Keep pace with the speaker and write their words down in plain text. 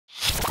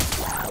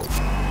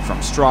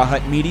From Straw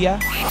Hut Media,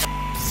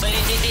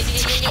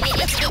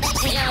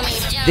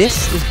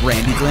 this is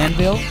Brandi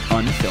Glanville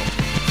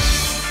Unfiltered.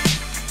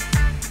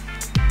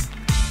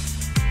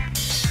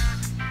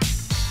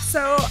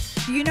 So,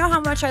 you know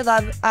how much I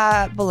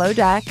love Below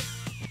Deck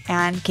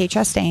and Kate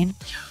Chastain.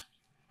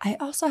 I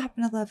also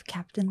happen to love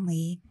Captain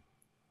Lee.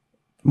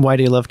 Why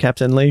do you love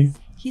Captain Lee?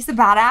 He's a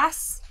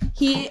badass.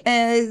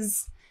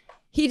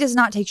 He does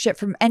not take shit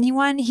from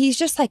anyone. He's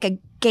just like a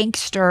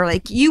gangster.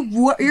 Like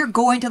you're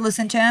going to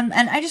listen to him,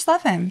 and I just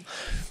love him.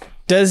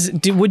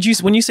 Would you,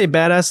 when you say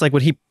badass, like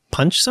would he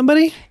punch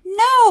somebody?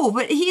 No,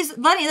 but he's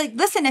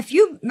listen, if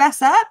you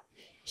mess up,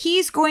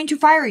 he's going to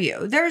fire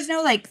you. There's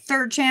no like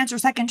third chance or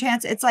second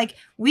chance. It's like,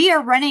 we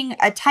are running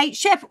a tight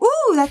ship.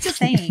 Ooh, that's a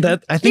saying.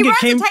 I think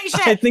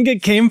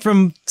it came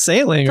from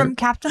sailing. From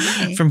Captain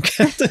Lee. From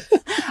Captain.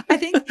 I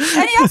think, and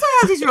he also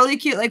has these really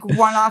cute like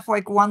one-off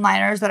like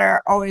one-liners that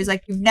are always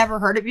like, you've never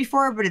heard it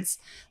before, but it's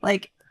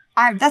like,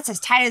 that's as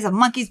tight as a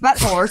monkey's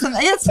butthole or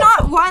something. It's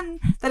not one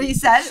that he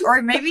said,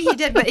 or maybe he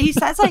did, but he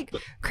says like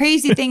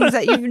crazy things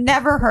that you've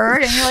never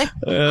heard, and you're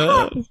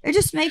like, it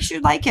just makes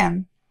you like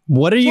him.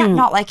 What are you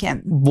not like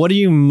him? What are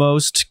you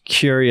most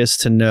curious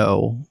to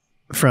know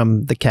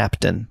from the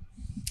captain?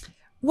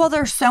 Well,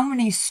 there's so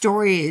many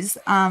stories,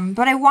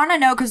 but I want to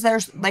know because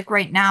there's like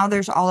right now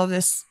there's all of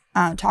this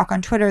talk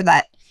on Twitter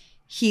that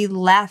he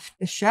left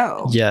the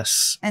show.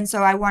 Yes, and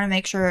so I want to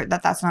make sure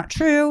that that's not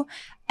true,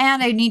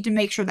 and I need to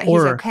make sure that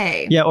he's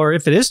okay. Yeah, or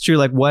if it is true,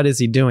 like what is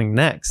he doing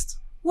next?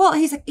 Well,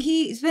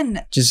 he's been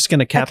just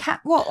going to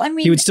well, I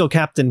mean, he would still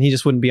captain. He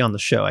just wouldn't be on the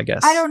show, I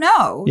guess. I don't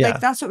know. Yeah. Like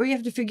that's what we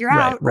have to figure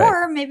out. Right.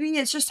 Or maybe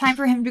it's just time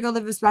for him to go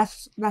live his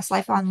best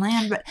life on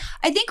land. But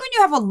I think when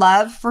you have a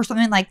love for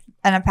something like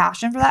and a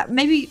passion for that,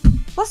 maybe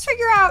let's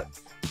figure out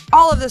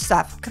all of this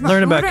stuff. Come on,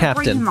 learn about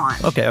Captain. Bring him on.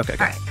 Okay. All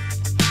right.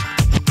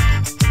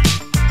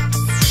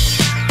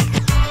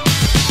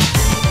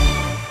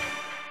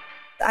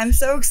 I'm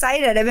so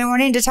excited. I've been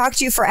wanting to talk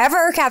to you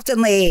forever,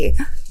 Captain Lee.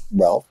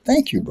 Well,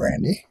 thank you,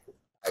 Brandi.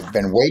 I've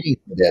been waiting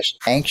for this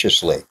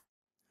anxiously,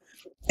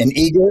 in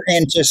eager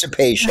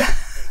anticipation.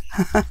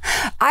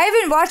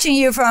 I've been watching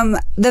you from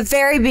the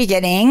very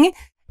beginning,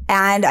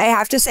 and I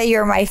have to say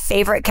you're my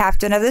favorite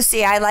captain of the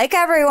sea. I like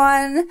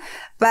everyone,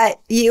 but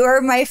you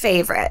are my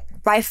favorite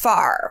by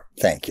far.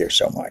 Thank you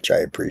so much. I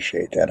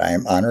appreciate that. I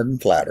am honored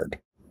and flattered.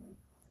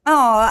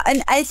 Oh,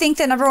 and I think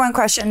the number one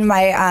question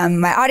my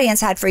audience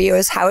had for you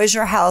is, how is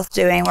your health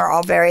doing? We're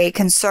all very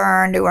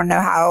concerned. We want to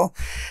know how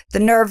the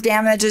nerve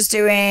damage is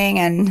doing,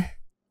 and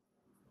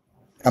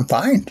I'm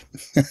fine.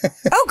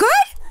 Oh, good.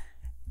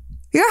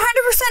 You're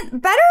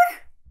 100% better?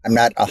 I'm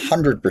not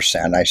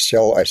 100%.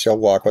 I still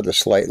walk with a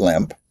slight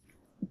limp.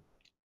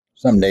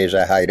 Some days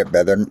I hide it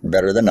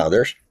better than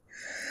others.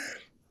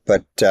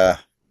 But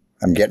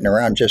I'm getting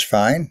around just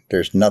fine.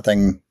 There's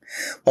nothing.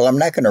 Well, I'm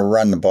not going to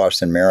run the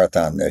Boston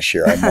Marathon this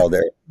year. I know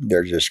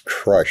they're just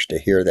crushed to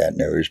hear that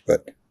news,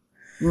 but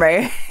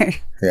right.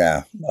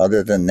 Yeah.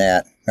 Other than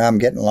that, I'm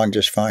getting along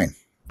just fine.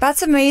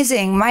 That's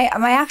amazing.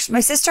 My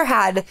sister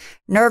had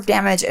nerve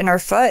damage in her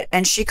foot,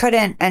 and she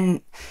couldn't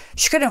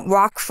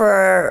walk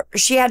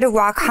she had to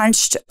walk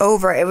hunched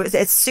over.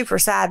 It's super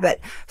sad, but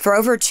for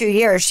over 2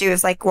 years she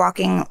was like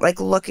walking,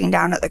 like looking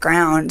down at the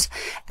ground,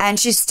 and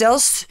she's still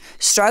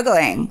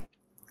struggling.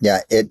 Yeah,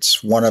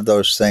 it's one of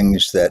those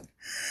things that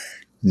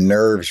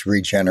nerves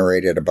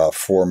regenerate at about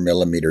 4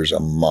 millimeters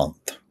a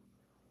month,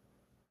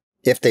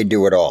 if they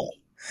do at all.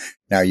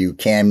 Now you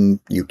can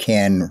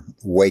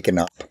waken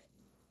up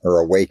or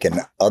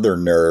awaken other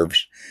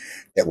nerves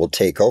that will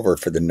take over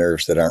for the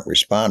nerves that aren't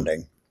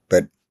responding.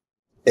 But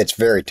it's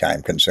very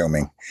time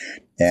consuming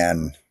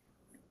and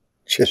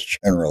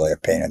just generally a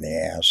pain in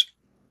the ass.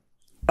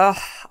 Oh,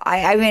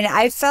 I mean,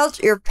 I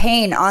felt your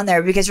pain on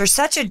there because you're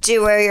such a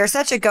doer. You're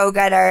such a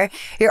go-getter.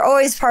 You're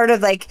always part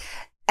of like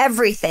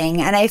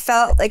everything. And I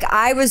felt like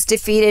I was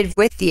defeated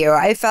with you.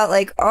 I felt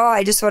like, oh,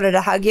 I just wanted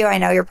to hug you. I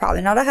know you're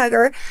probably not a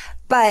hugger,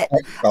 but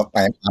I'm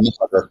a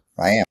hugger.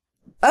 I am.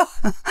 Oh,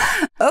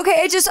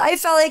 okay. I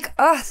felt like,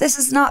 oh, this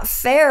is not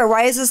fair.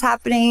 Why is this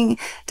happening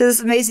to this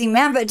amazing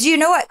man? But do you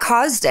know what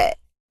caused it?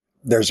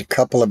 There's a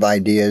couple of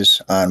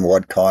ideas on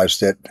what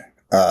caused it.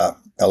 A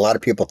lot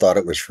of people thought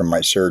it was from my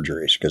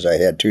surgeries because I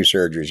had 2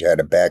 surgeries. I had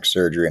a back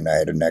surgery and I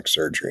had a neck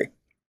surgery.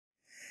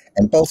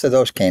 And both of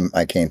those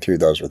I came through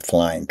those with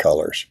flying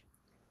colors.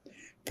 In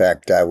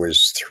fact, I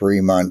was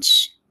 3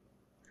 months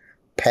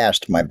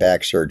past my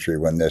back surgery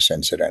when this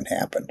incident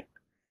happened.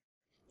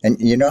 And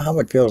you know how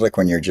it feels like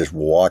when you're just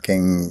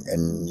walking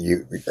and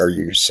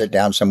you sit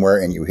down somewhere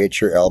and you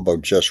hit your elbow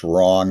just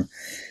wrong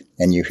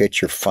and you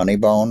hit your funny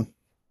bone?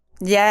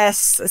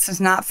 Yes, this is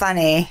not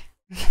funny.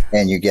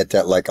 And you get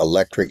that like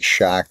electric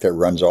shock that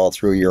runs all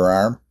through your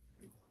arm?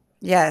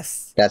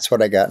 Yes. That's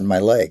what I got in my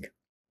leg.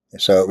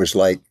 So it was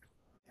like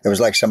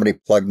somebody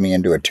plugged me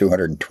into a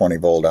 220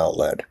 volt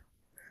outlet,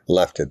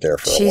 left it there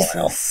for a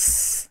while.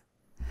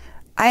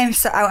 I'm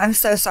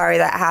so sorry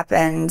that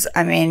happened.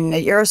 I mean,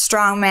 you're a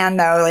strong man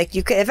though. Like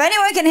if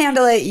anyone can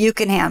handle it, you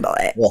can handle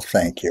it. Well,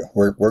 thank you.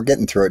 We're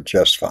getting through it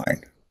just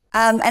fine.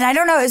 And I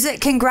don't know, is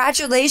it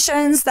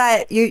congratulations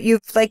that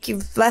you've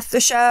left the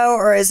show,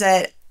 or is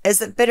it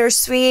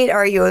bittersweet?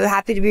 Are you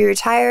happy to be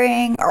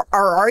retiring, or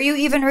are you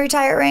even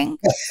retiring?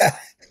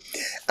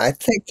 I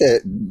think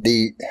that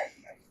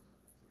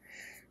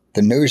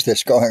the news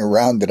that's going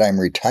around that I'm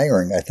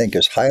retiring, I think,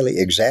 is highly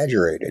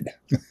exaggerated.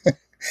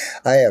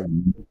 I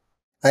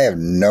have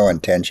no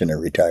intention of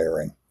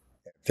retiring.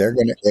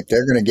 If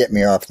they're gonna get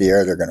me off the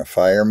air, they're gonna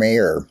fire me,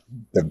 or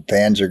the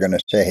fans are gonna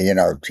say,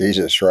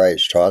 Jesus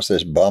Christ, toss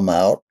this bum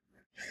out.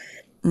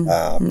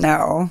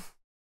 No.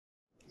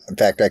 In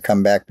fact, I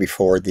come back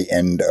before the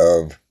end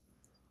of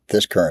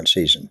this current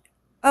season.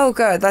 Oh,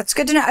 good. That's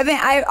good to know. I mean,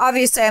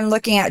 I'm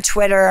looking at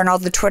Twitter and all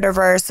the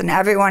Twitterverse, and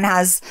everyone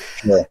has,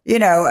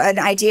 an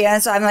idea.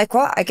 And so I'm like,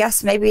 well, I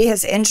guess maybe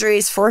his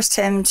injuries forced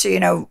him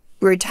to,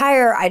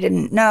 retire. I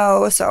didn't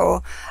know.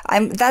 So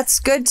that's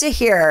good to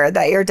hear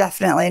that you're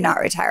definitely not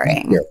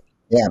retiring.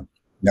 Yeah.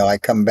 No, I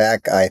come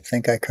back. I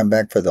think I come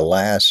back for the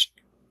last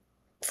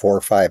 4 or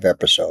 5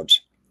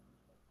 episodes.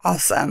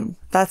 Awesome.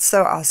 That's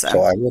so awesome.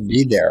 So I will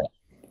be there.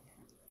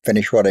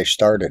 Finish what I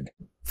started.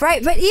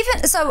 Right. But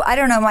even so, I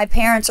don't know. My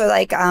parents are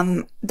like,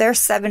 they're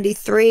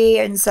 73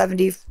 and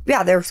 70.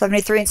 Yeah, they're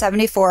 73 and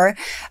 74.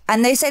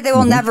 And they say they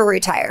will never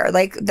retire.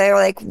 Like, they're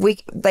like,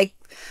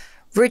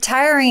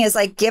 retiring is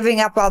like giving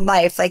up on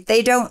life. Like, plus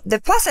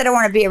they don't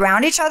want to be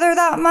around each other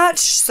that much.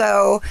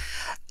 So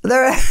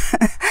they're.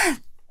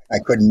 I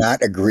could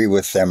not agree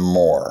with them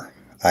more.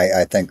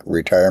 I think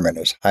retirement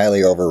is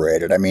highly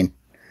overrated. I mean,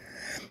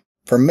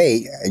 for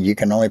me, you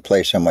can only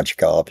play so much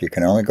golf. You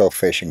can only go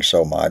fishing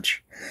so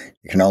much.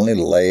 You can only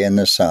lay in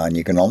the sun.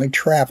 You can only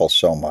travel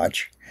so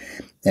much.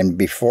 And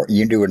before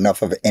you do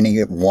enough of any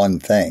one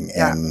thing,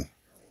 and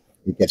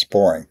it gets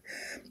boring.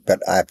 But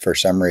for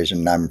some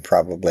reason, I'm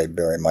probably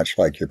very much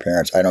like your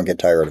parents. I don't get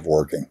tired of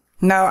working.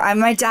 No,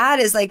 my dad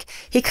is like,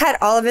 he cut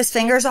all of his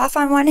fingers off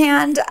on one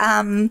hand.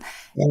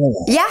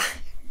 Yeah,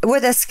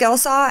 with a skill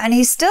saw, and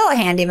he's still a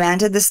handyman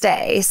to this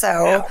day.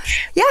 So,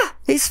 yeah,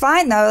 he's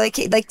fine though.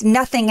 Like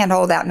nothing can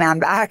hold that man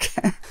back.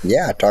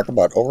 Yeah, talk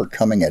about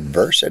overcoming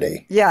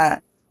adversity. Yeah.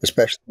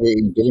 Especially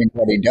doing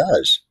what he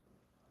does.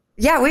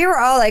 Yeah, we were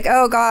all like,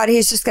 oh God,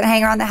 he's just going to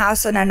hang around the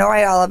house and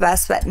annoy all of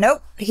us. But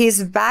nope,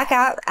 he's back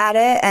out at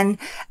it. And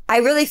I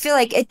really feel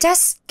like it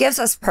just gives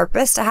us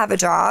purpose to have a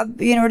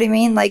job. You know what I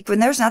mean? Like, when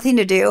there's nothing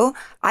to do,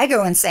 I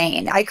go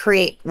insane. I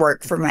create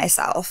work for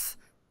myself.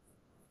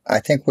 I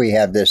think we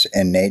have this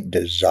innate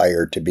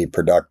desire to be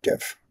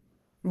productive.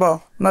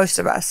 Well, most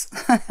of us.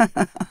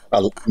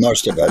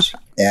 Most of us.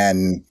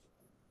 And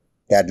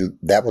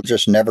that will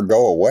just never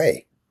go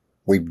away.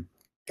 We've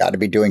got to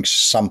be doing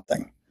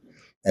something.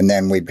 And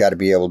then we've got to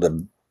be able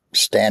to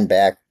stand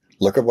back,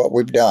 look at what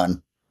we've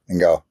done,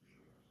 and go,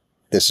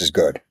 this is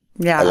good.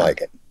 Yeah. I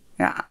like it.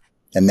 Yeah.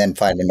 And then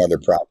find another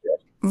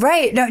project.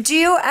 Right. No, do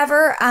you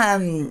ever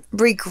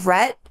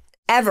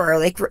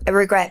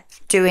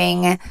regret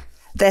doing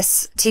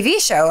this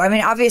TV show? I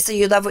mean, obviously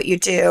you love what you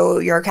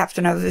do. You're a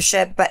captain of a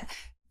ship, but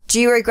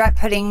do you regret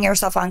putting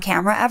yourself on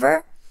camera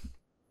ever?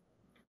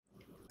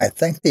 I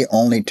think the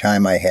only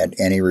time I had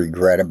any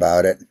regret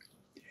about it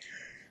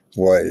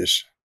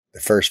was the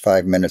first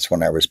 5 minutes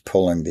when I was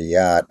pulling the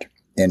yacht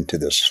into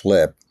the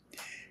slip,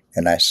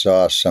 and I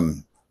saw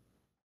some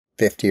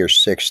 50 or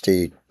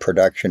 60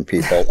 production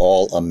people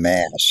all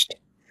amassed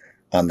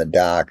on the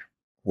dock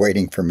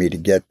waiting for me to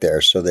get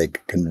there so they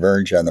could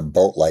converge on the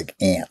boat like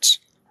ants.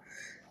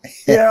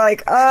 You're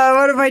like, oh,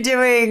 what am I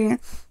doing?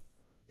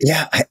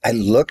 Yeah, I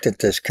looked at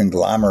this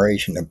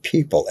conglomeration of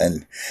people,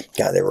 and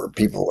God, there were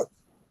people with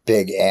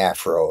big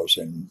afros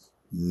and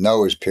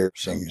nose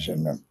piercings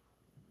and a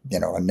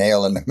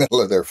nail in the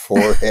middle of their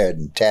forehead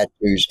and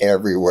tattoos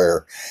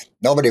everywhere.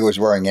 Nobody was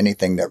wearing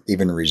anything that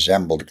even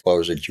resembled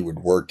clothes that you would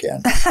work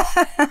in.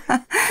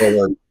 They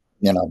were,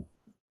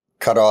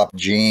 cut off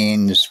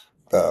jeans,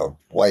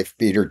 wife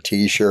beater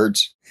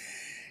T-shirts.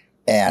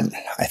 And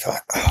I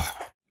thought, oh,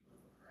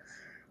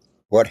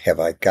 what have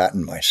I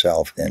gotten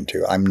myself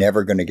into? I'm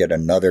never going to get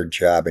another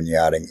job in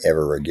yachting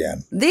ever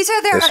again. These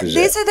are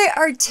the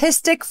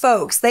artistic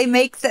folks. They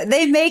make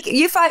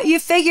you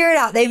figure it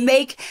out. They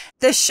make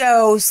the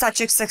show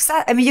such a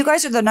success. I mean, you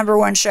guys are the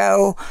 #1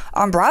 show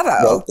on Bravo.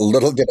 Well,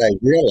 little did I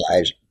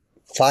realize,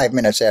 5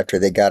 minutes after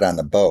they got on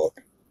the boat,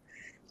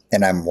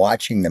 and I'm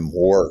watching them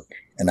work,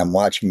 and I'm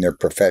watching their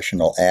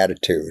professional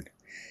attitude,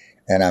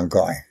 and I'm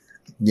going,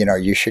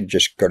 you should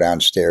just go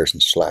downstairs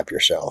and slap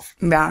yourself.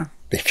 Yeah.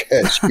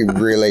 Because you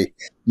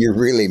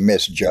really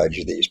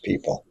misjudge these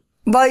people.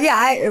 Well,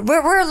 yeah,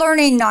 we're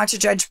learning not to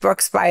judge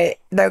books by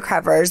their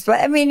covers.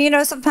 But I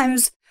mean,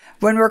 sometimes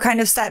when we're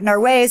kind of set in our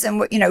ways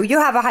and, you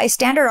have a high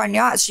standard on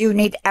yachts, you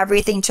need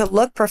everything to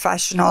look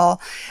professional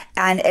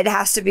and it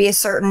has to be a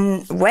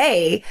certain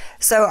way.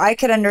 So I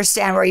could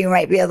understand where you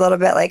might be a little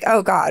bit like,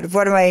 oh God,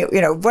 what am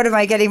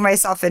I getting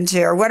myself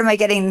into? Or what am I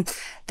getting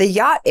the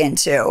yacht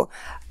into?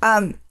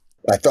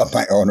 I thought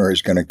my owner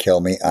is going to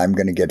kill me. I'm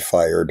going to get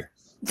fired.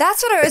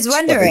 That's what I was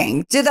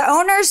wondering. Do the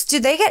owners,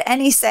 do they get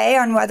any say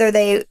on whether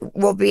they're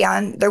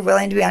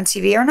willing to be on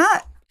TV or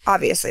not?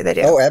 Obviously they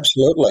do. Oh,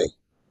 absolutely.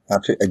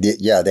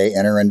 Yeah, they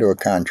enter into a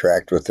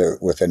contract with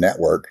the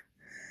network,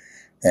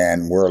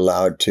 and we're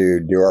allowed to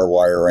do our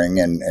wiring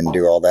and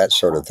do all that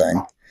sort of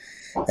thing.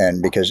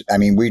 And because, I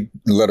mean, we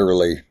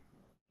literally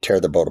tear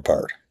the boat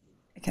apart.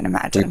 I can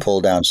imagine. We pull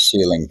down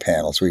ceiling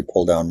panels. We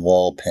pull down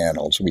wall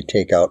panels. We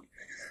take out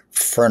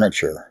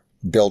furniture,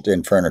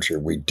 built-in furniture.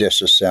 We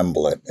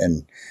disassemble it.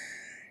 And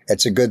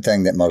it's a good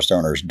thing that most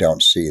owners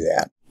don't see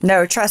that.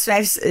 No, trust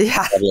me.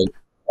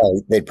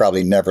 They'd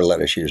probably never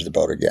let us use the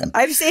boat again.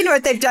 I've seen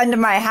what they've done to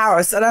my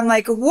house, and I'm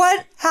like,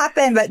 what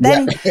happened? But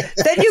then,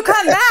 then you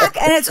come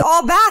back, and it's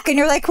all back, and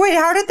you're like, wait,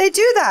 how did they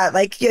do that?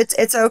 Like,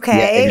 it's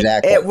okay. Yeah,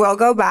 exactly. It will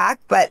go back,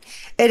 but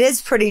it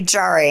is pretty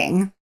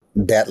jarring.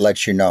 That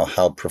lets you know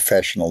how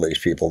professional these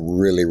people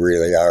really,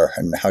 really are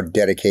and how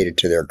dedicated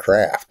to their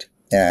craft.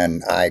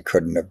 And I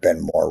couldn't have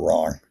been more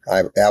wrong.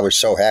 I was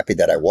so happy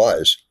that I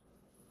was.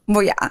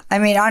 Well, yeah. I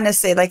mean,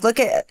 honestly, like,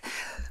 look at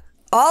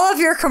all of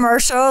your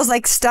commercials,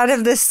 like Stud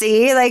of the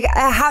Sea. Like,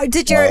 how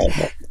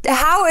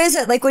is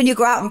it like when you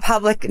go out in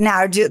public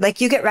now? Do like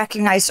you get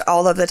recognized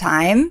all of the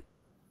time?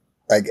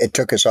 Like, it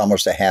took us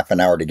almost a half an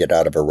hour to get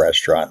out of a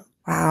restaurant.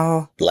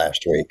 Wow.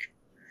 Last week.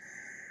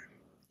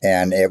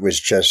 And it was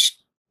just,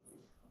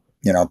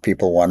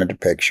 people wanted a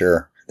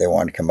picture. They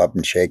wanted to come up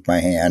and shake my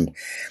hand.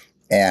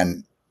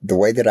 And the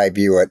way that I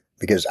view it,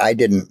 because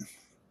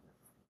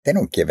they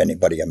don't give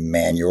anybody a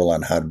manual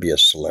on how to be a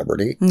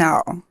celebrity.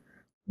 No.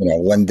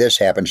 When this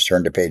happens,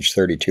 turn to page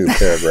 32,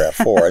 paragraph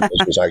 4.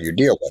 This is how you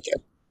deal with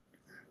it.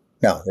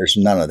 No, there's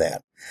none of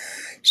that.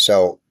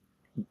 So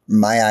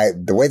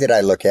the way that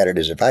I look at it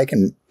is if I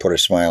can put a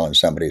smile on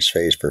somebody's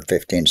face for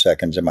 15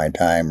 seconds of my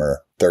time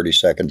or 30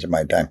 seconds of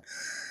my time,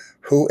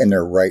 who in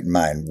their right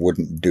mind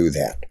wouldn't do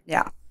that?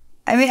 Yeah.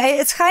 I mean,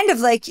 it's kind of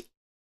like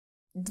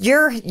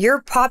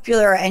you're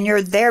popular and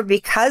you're there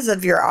because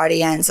of your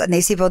audience and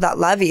these people that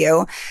love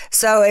you.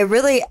 So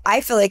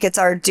I feel like it's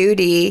our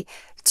duty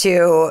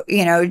to,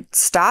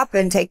 stop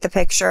and take the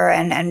picture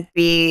and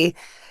be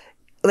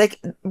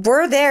like,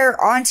 we're there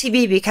on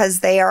TV because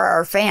they are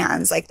our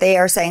fans. Like, they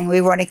are saying,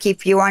 we want to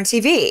keep you on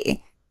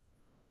TV.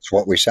 It's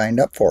what we signed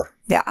up for.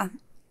 Yeah.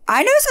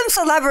 I know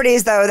some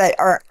celebrities, though, that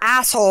are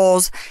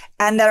assholes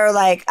and that are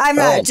like, I'm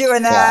not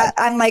doing that.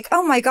 Yeah. I'm like,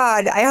 oh my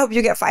God, I hope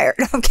you get fired.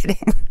 No, I'm kidding.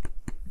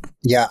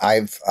 Yeah,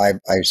 I've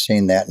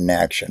seen that in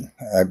action.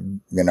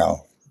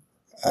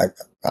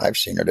 I've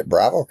seen it at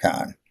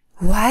BravoCon.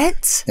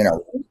 What?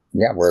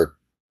 Yeah, where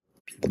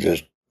people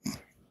just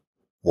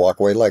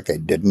walk away like they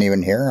didn't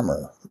even hear him,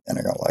 and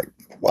I go like,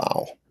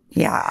 wow.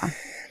 Yeah.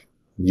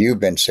 You've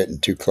been sitting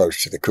too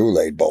close to the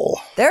Kool-Aid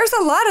bowl. There's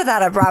a lot of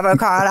that at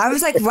BravoCon. I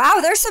was like, wow,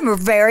 there's some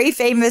very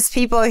famous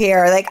people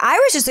here. Like, I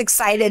was just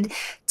excited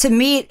to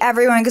meet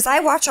everyone because I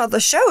watch all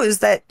the shows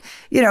that,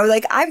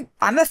 like I'm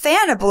a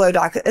fan of Below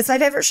Dock. It's my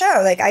favorite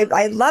show. Like,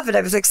 I love it.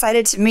 I was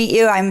excited to meet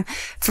you. I'm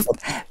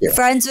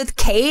friends with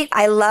Kate.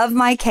 I love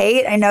my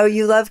Kate. I know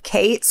you love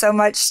Kate so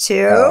much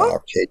too. Oh,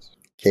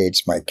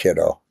 Kate's my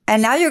kiddo.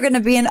 And now you're going to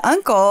be an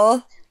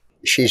uncle.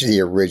 She's the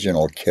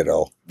original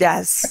kiddo.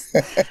 Yes.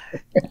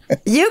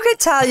 You could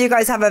tell you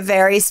guys have a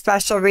very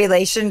special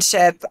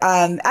relationship.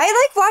 I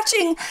like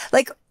watching,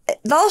 like,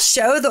 they'll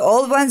show the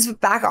old ones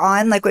back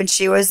on, like when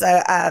she was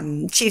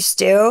Chief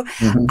Stew.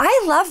 Mm-hmm.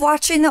 I love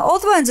watching the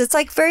old ones. It's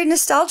like very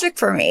nostalgic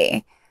for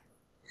me.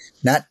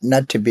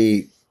 Not to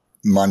be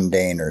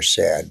mundane or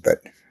sad, but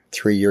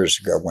 3 years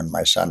ago when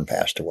my son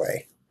passed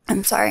away.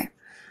 I'm sorry.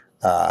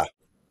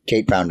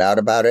 Kate found out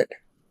about it,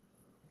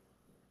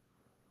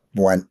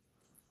 went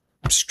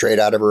straight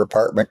out of her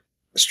apartment,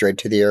 straight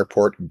to the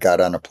airport, got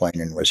on a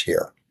plane and was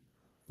here.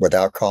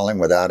 Without calling,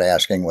 without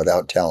asking,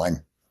 without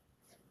telling.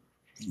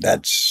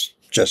 That's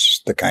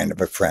just the kind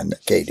of a friend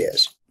that Kate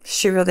is.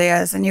 She really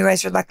is. And you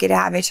guys are lucky to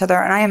have each other.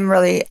 And I am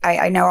really,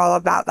 I know all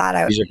about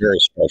that. She's a very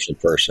special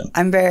person.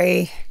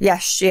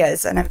 Yes, she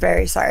is. And I'm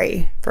very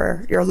sorry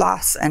for your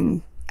loss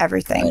and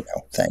everything. I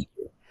know. Thank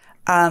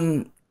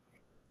you.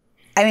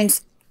 I mean,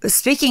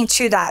 speaking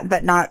to that,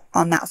 but not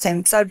on that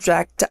same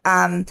subject,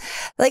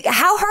 like,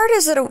 how hard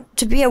is it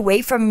to be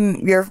away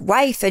from your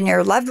wife and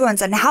your loved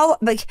ones? And how,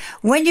 like,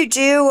 when you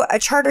do a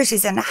charter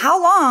season,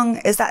 how long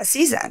is that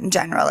season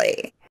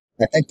generally?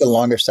 I think the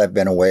longest I've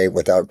been away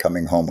without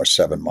coming home was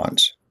 7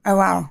 months. Oh,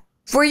 wow.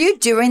 Were you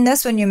doing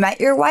this when you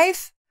met your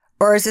wife?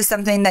 Or is this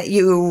something that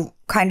you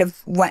kind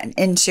of went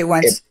into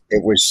once?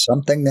 It was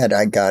something that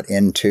I got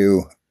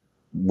into.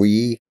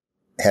 We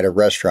had a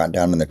restaurant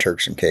down in the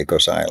Turks and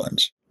Caicos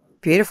Islands.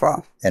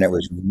 Beautiful. And it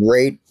was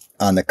right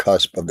on the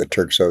cusp of the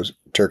Turks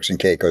and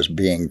Caicos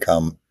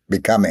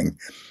becoming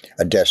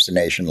a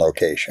destination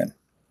location.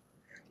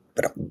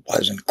 But it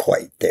wasn't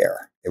quite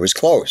there. It was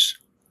close,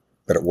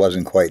 but it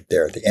wasn't quite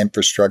there. The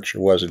infrastructure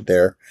wasn't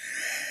there.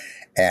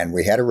 And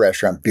we had a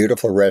restaurant,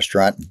 beautiful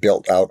restaurant,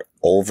 built out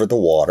over the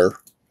water,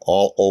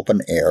 all open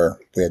air.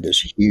 We had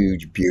this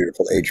huge,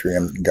 beautiful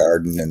atrium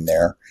garden in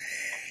there.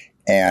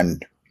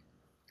 And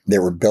they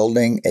were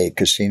building a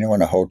casino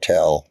and a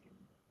hotel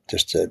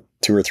just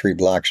 2 or 3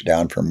 blocks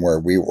down from where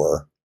we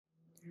were.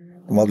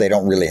 Well, they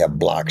don't really have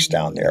blocks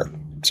down there,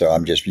 so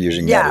I'm just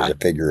using that as a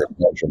figure of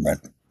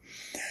measurement.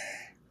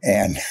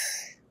 And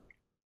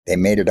they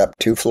made it up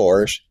 2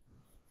 floors,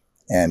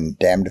 and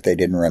damned if they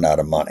didn't run out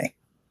of money.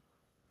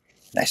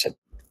 And I said,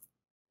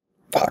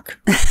 fuck.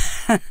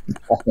 I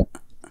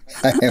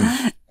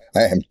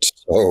am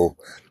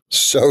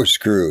so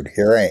screwed.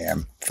 Here I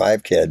am,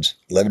 5 kids,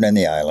 living in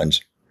the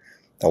islands,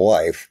 a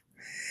wife,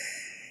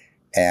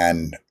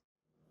 and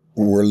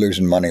we're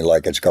losing money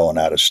like it's going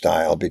out of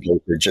style because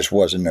there just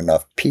wasn't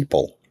enough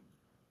people.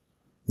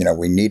 You know,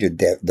 we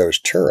needed those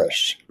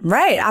tourists.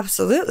 Right,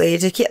 absolutely.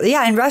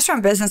 And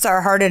restaurant business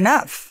are hard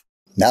enough.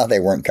 Now they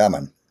weren't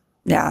coming.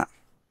 Yeah.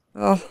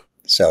 Oh.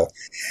 So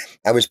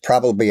I was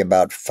probably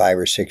about 5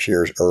 or 6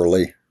 years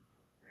early.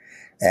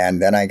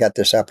 And then I got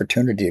this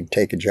opportunity to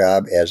take a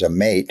job as a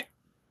mate.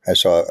 I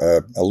saw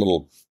a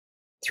little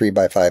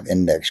 3x5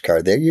 index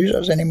card. They use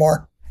those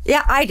anymore?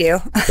 Yeah, I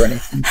do. You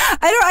and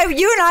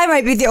I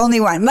might be the only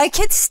one. My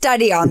kids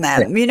study on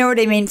them. You know what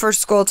I mean? For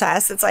school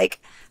tests. It's like.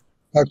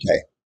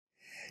 Okay.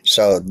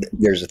 So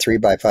there's a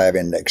 3x5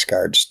 index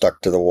card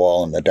stuck to the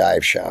wall in the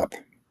dive shop.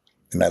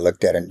 And I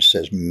looked at it and it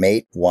says,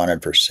 mate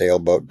wanted for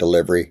sailboat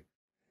delivery.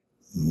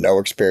 No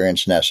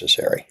experience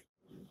necessary.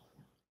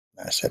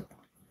 I said,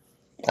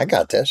 I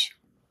got this.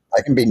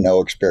 I can be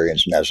no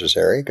experience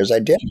necessary because I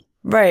did.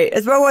 Right.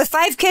 Well, with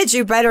 5 kids,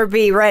 you better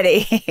be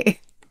ready.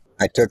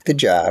 I took the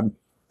job.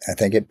 I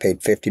think it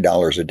paid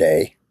 $50 a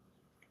day,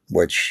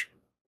 which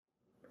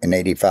in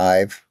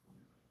 85,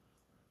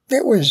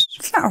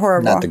 it's not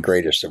horrible. Not the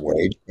greatest of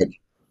wage, but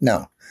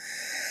no.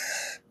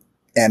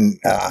 And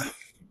God,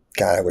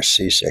 I was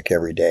seasick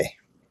every day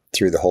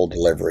through the whole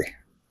delivery.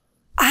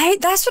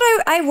 That's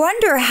what I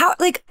wonder how,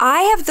 like,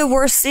 I have the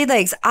worst sea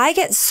legs. I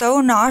get so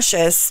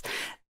nauseous.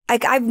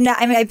 Like, I've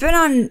been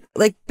on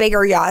like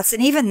bigger yachts,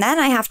 and even then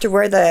I have to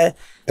wear the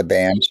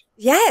bands.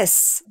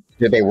 Yes.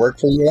 Did they work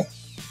for you?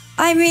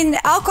 I mean,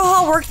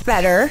 alcohol worked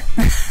better.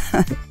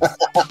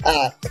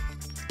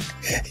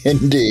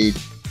 Indeed.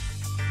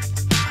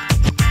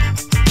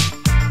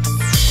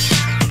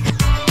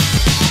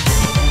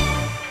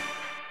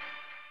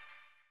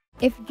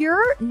 If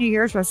your New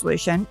Year's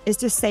resolution is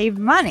to save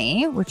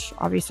money, which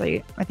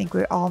obviously I think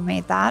we all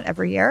made that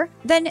every year,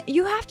 then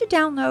you have to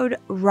download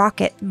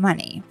Rocket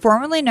Money,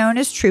 formerly known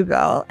as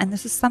Truebill. And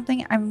this is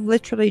something I'm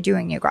literally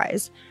doing, you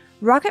guys.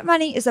 Rocket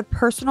Money is a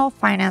personal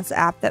finance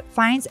app that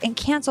finds and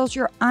cancels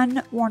your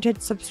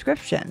unwanted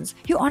subscriptions.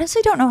 You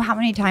honestly don't know how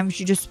many times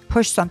you just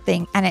push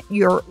something and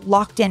you're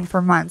locked in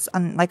for months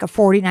on like a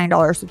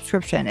 $49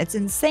 subscription. It's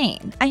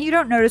insane. And you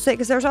don't notice it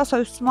because there's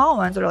also small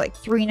ones that are like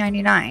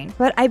 $3.99.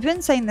 But I've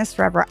been saying this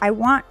forever. I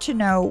want to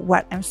know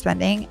what I'm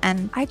spending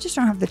and I just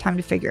don't have the time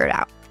to figure it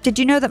out. Did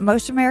you know that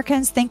most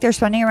Americans think they're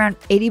spending around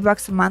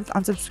 $80 a month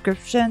on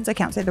subscriptions? I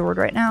can't say the word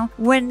right now.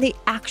 When the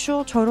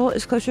actual total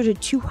is closer to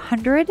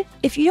 $200?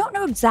 If you don't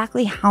know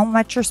exactly how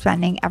much you're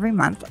spending every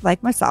month,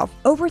 like myself,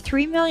 over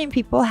 3 million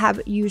people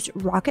have used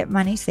Rocket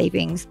Money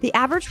Savings. The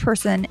average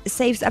person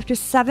saves up to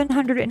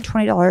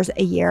 $720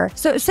 a year.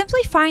 So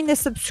simply find the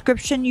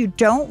subscription you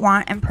don't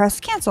want and press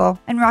cancel,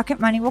 and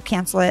Rocket Money will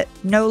cancel it.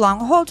 No long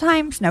hold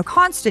times, no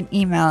constant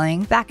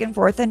emailing back and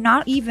forth, and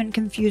not even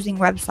confusing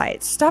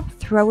websites. Stop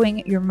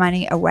throwing your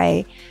money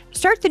away.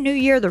 Start the new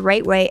year the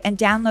right way and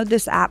download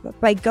this app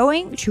by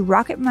going to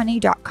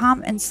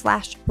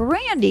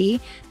rocketmoney.com/Brandi.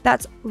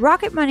 That's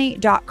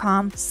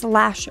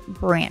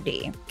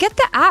rocketmoney.com/Brandi. Get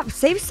the app,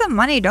 save some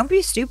money. Don't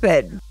be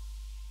stupid.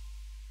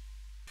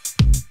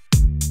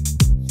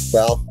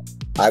 Well,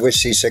 I was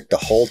seasick the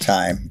whole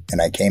time,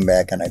 and I came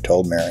back and I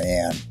told Mary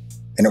Ann.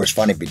 And it was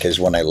funny because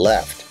when I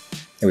left,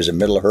 it was the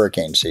middle of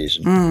hurricane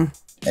season,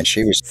 and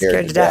she was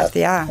scared to death.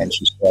 Yeah. And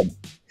she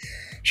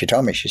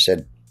told me, she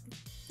said,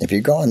 if you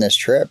go on this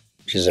trip,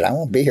 she said, I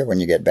won't be here when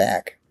you get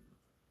back.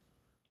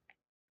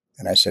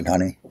 And I said,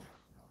 honey,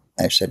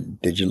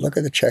 did you look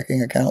at the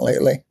checking account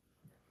lately?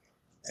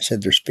 I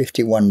said, there's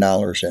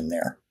 $51 in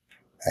there.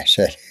 I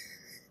said,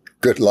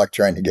 good luck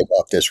trying to get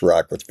off this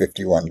rock with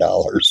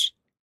 $51.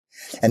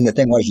 And the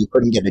thing was, you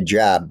couldn't get a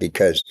job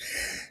because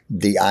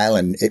the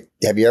island,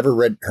 have you ever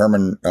read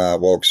Herman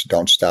Wouk's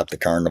Don't Stop the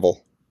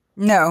Carnival?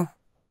 No.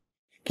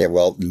 Okay,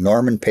 well,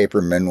 Norman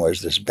Paperman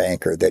was this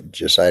banker that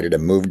decided to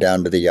move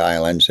down to the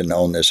islands and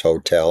own this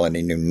hotel, and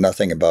he knew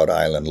nothing about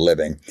island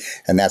living.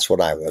 And that's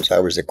what I was. I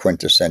was the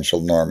quintessential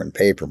Norman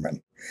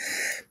Paperman.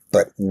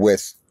 But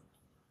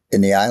in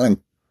the island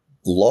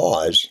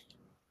laws,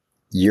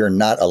 you're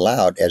not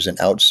allowed as an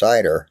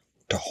outsider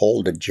to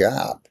hold a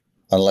job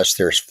unless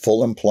there's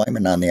full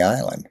employment on the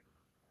island.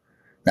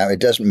 Now, it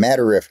doesn't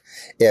matter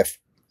if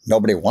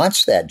nobody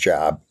wants that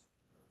job,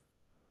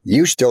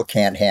 you still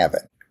can't have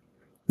it.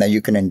 Now,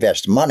 you can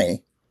invest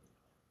money,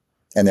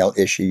 and they'll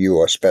issue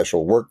you a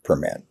special work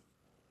permit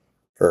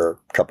for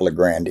a couple of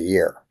grand a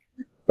year.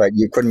 But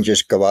you couldn't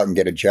just go out and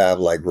get a job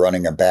like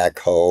running a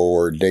backhoe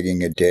or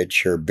digging a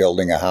ditch or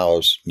building a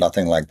house,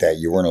 nothing like that.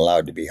 You weren't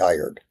allowed to be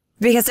hired.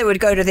 Because it would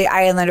go to the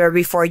islander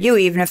before you.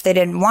 Even if they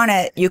didn't want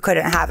it, you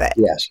couldn't have it.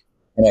 Yes.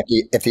 And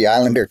if the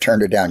islander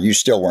turned it down, you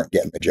still weren't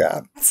getting the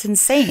job. That's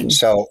insane.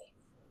 So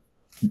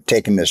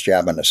taking this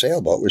job on a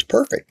sailboat was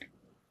perfect.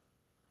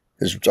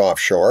 Because it's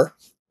offshore.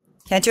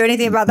 Can't do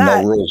anything about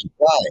that. No rules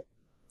apply.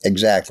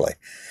 Exactly.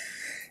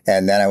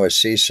 And then I was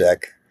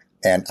seasick,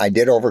 and I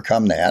did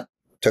overcome that.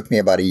 Took me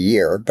about a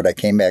year, but I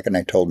came back and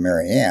I told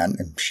Mary Ann,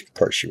 and of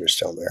course she was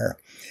still there.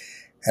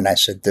 And I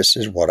said, this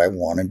is what I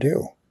want to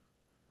do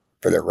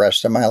for the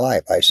rest of my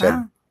life. I said,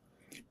 Wow.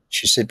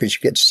 She said, but you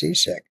get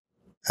seasick.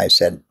 I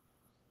said,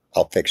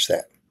 I'll fix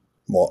that.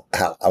 Well,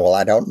 how? Well,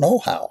 I don't know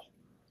how,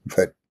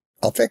 but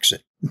I'll fix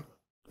it.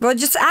 Well,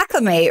 just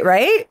acclimate,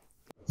 right?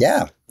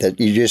 Yeah, that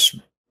you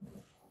just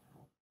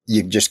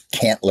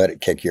can't let it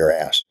kick your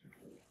ass.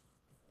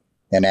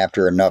 And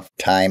after enough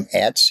time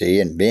at sea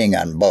and being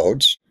on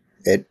boats,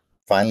 it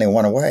finally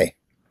went away.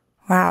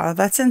 Wow,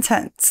 that's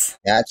intense.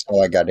 That's how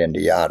I got into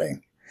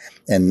yachting.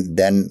 And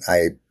then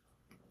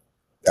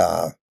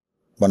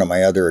one of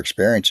my other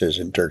experiences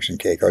in Turks and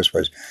Caicos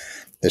was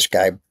this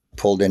guy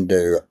pulled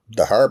into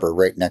the harbor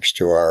right next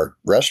to our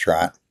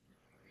restaurant,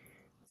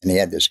 and he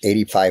had this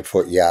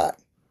 85-foot yacht.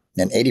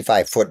 And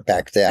 85 foot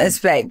back then. It's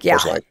big, yeah.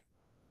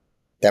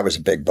 That was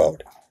a big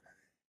boat.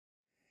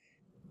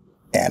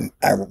 And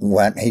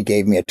he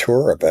gave me a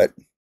tour of it,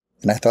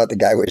 and I thought the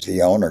guy was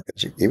the owner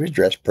because he was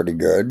dressed pretty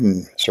good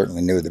and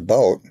certainly knew the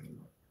boat.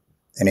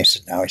 And he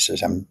said, no, he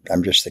says,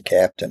 I'm just the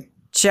captain.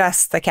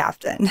 Just the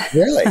captain.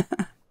 Really?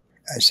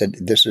 I said,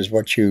 this is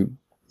what you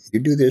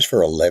do this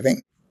for a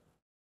living?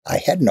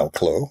 I had no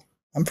clue.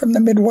 I'm from the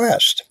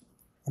Midwest.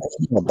 I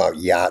didn't know about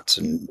yachts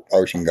and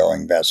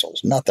ocean-going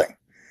vessels, nothing.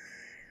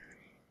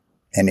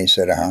 And he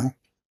said,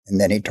 And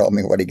then he told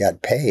me what he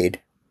got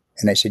paid.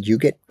 And I said, you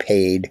get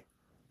paid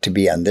to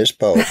be on this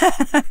boat,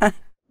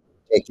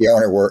 take the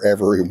owner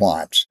wherever he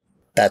wants.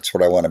 That's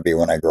what I want to be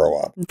when I grow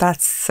up.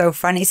 That's so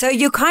funny. So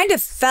you kind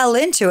of fell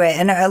into it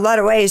in a lot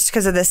of ways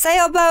because of the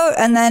sailboat.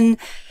 And then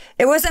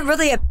it wasn't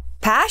really a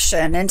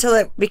passion until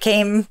it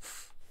became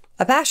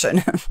a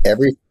passion.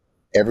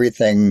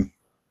 Everything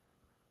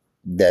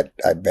that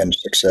I've been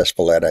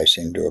successful at, I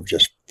seem to have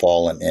just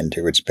fallen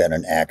into. It's been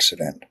an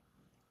accident.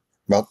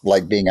 Well,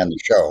 like being on the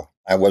show.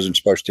 I wasn't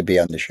supposed to be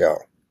on the show.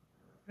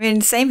 I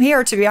mean, same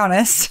here, to be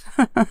honest.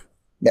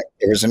 Yeah,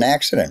 it was an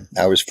accident.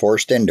 I was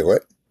forced into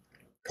it.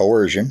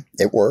 Coercion,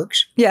 it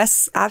works.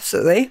 Yes,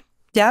 absolutely.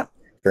 Yep.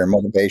 Fear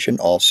motivation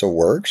also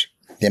works.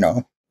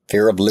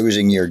 Fear of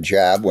losing your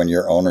job when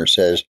your owner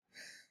says,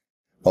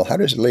 well, how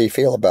does Lee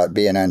feel about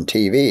being on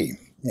TV?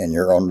 And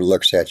your owner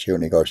looks at you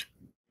and he goes,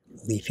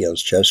 Lee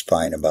feels just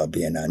fine about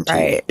being on TV.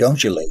 Right.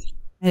 Don't you, Lee?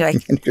 You're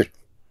like,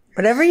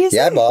 whatever you say.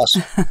 Yeah, boss.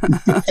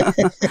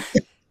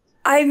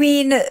 I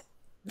mean,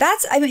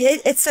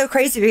 it's so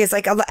crazy because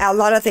like a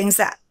lot of things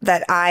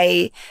that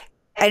I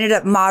ended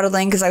up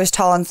modeling because I was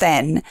tall and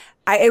thin.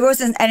 It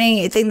wasn't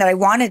anything that I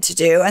wanted to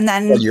do. And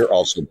then well, you're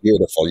also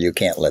beautiful. You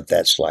can't let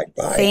that slide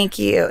by. Thank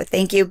you.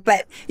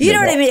 But you know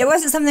what I mean? It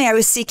wasn't something I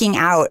was seeking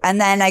out. And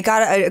then I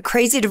got a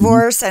crazy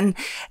divorce and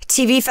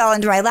TV fell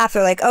into my lap.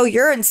 They're like, oh,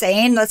 you're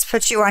insane. Let's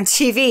put you on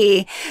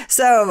TV.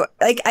 So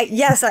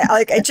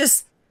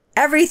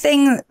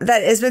everything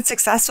that has been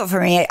successful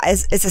for me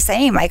is the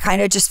same. I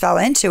kind of just fell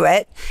into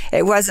it.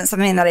 It wasn't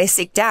something that I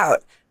seeked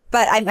out.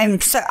 But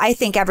I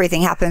think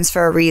everything happens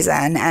for a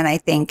reason. And I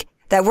think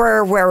that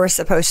we're where we're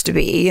supposed to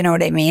be. You know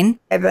what I mean?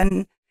 I've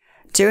been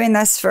doing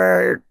this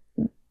for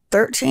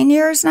 13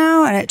 years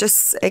now, and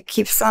it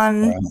keeps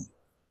on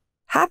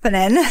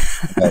happening.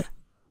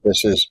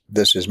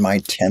 This is my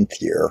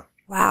 10th year.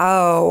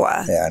 Wow.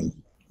 And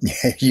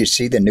you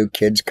see the new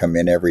kids come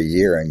in every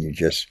year, and you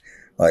just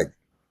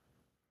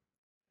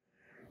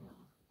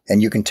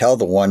and you can tell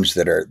the ones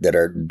that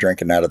are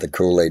drinking out of the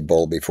Kool-Aid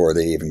bowl before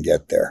they even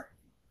get there.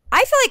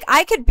 I feel like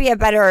I could be a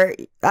better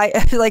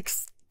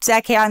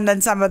deckhand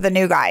than some of the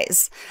new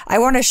guys. I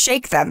want to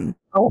shake them.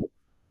 Oh,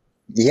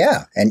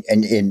 yeah. And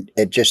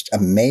it just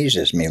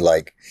amazes me.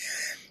 Like,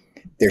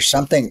 there's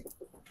something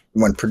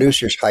when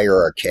producers hire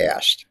our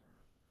cast,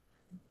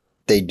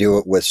 they do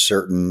it with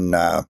certain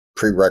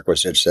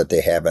prerequisites that they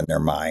have in their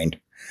mind,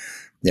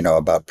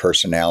 about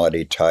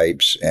personality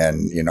types.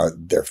 And,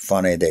 they're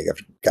funny. They've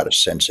got a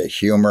sense of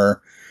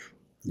humor.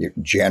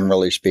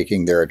 Generally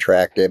speaking, they're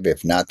attractive.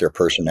 If not, their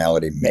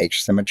personality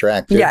makes them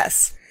attractive.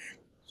 Yes.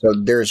 So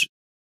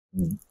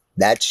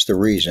that's the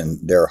reason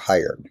they're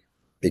hired,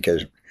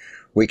 because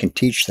we can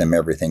teach them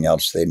everything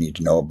else they need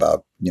to know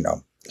about,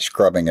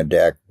 scrubbing a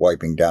deck,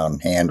 wiping down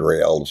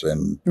handrails,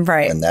 and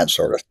that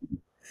sort of thing.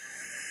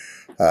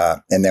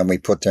 And then we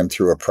put them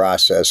through a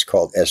process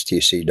called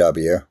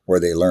STCW, where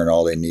they learn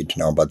all they need to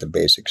know about the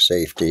basic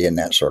safety and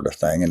that sort of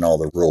thing, and all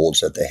the rules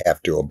that they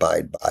have to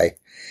abide by.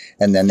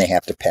 And then they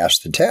have to pass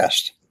the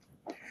test.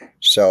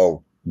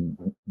 So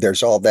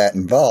there's all that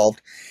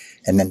involved.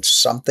 And then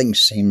something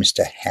seems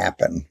to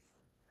happen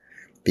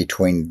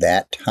between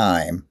that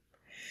time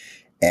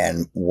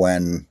and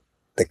when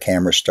the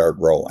cameras start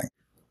rolling.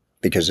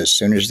 Because as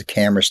soon as the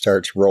camera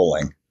starts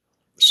rolling,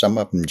 some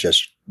of them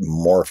just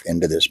morph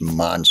into this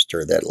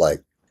monster that,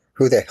 like,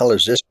 who the hell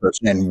is this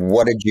person and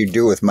what did you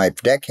do with my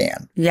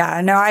deckhand?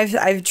 Yeah, no,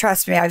 I've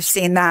trust me, I've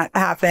seen that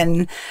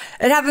happen.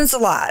 It happens a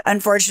lot,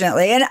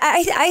 unfortunately. And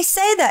I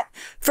say that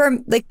for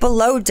like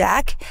Below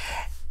Deck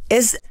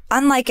is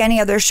unlike any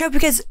other show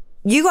because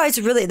you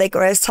guys really, like,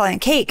 what I was telling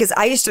Kate, because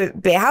I used to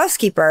be a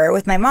housekeeper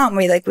with my mom.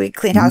 We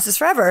cleaned houses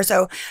forever.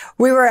 So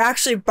we were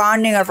actually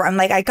bonding over, I'm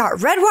like, I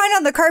got red wine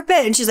on the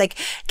carpet, and she's like,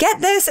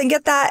 get this and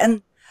get that.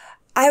 And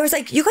I was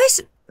like, you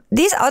guys,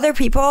 these other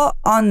people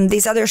on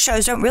these other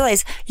shows don't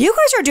realize you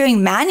guys are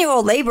doing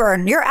manual labor,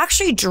 and you're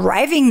actually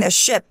driving the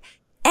ship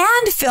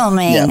and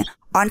filming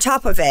on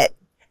top of it.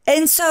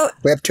 And so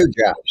we have 2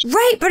 jobs.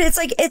 Right. But it's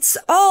like, it's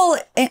all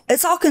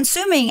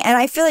consuming. And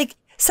I feel like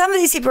some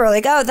of these people are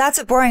like, oh, that's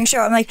a boring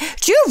show. I'm like,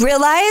 do you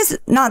realize,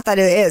 not that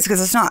it is,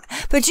 because it's not,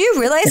 but do you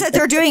realize that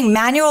they're doing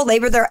manual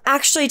labor? They're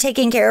actually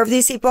taking care of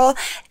these people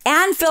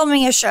and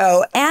filming a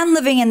show and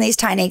living in these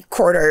tiny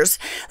quarters.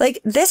 Like,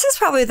 this is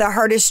probably the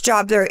hardest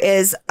job there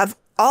is of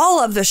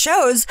all of the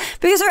shows,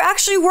 because they're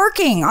actually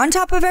working on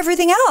top of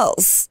everything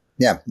else.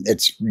 Yeah.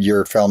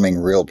 You're filming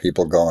real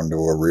people going to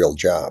a real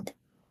job.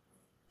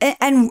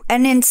 And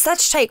in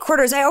such tight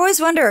quarters, I always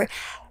wonder,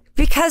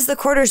 because the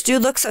quarters do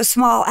look so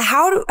small,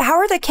 how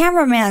are the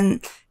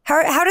cameramen,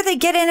 how do they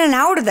get in and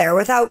out of there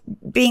without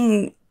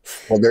being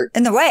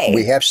in the way?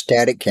 We have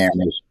static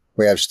cameras.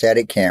 We have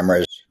static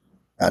cameras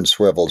on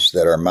swivels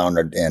that are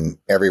mounted in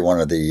every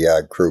one of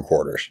the crew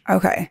quarters.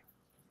 Okay.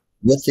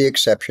 With the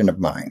exception of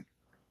mine.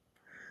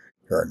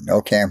 There are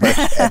no cameras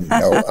and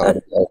no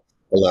audio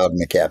allowed in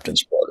the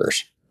captain's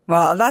quarters.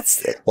 Well,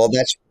 that's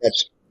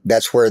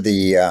where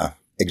the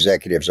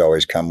executives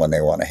always come when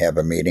they want to have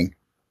a meeting.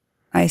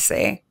 I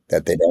see.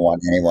 That they don't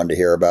want anyone to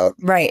hear about.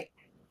 Right.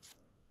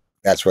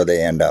 That's where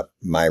they end up,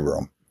 my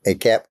room. Hey,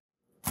 Cap,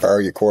 borrow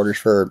your quarters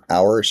for an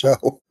hour or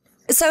so.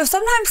 So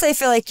sometimes I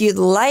feel like you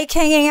like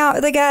hanging out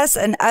with the guests,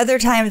 and other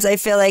times I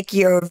feel like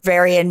you're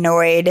very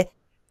annoyed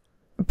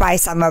by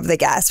some of the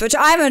guests, which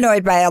I'm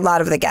annoyed by a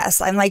lot of the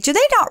guests. I'm like, do they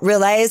not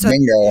realize what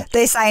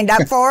they signed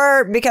up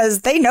for?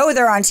 Because they know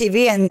they're on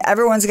TV and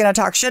everyone's going to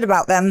talk shit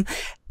about them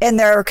in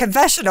their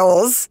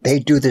confessionals. They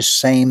do the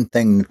same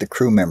thing that the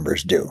crew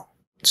members do.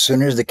 As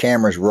soon as the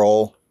cameras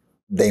roll,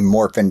 they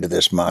morph into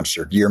this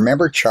monster. Do you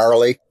remember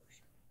Charlie?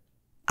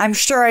 I'm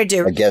sure I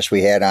do. A guest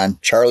we had on,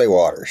 Charlie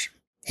Waters.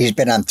 He's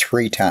been on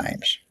 3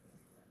 times.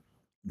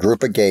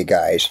 Group of gay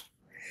guys.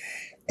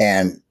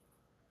 And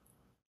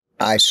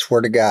I swear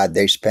to God,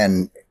 they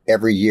spend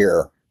every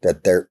year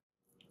that they're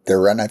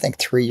on, I think,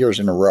 3 years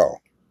in a row.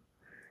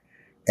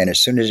 And as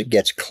soon as it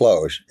gets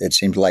close, it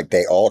seems like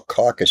they all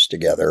caucus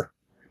together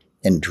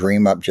and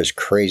dream up just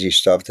crazy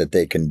stuff that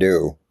they can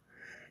do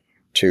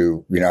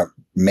to,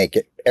 make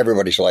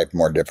everybody's life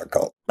more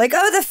difficult. Like,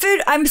 oh, the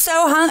food, I'm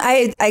so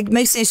hungry. It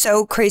makes me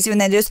so crazy when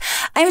they do this.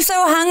 I'm so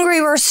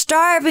hungry. We're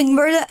starving.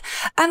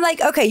 I'm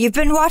like, okay, you've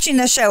been watching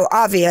the show,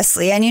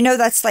 obviously. And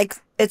that's like,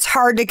 it's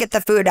hard to get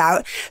the food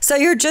out. So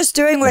you're just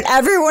doing what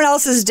everyone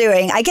else is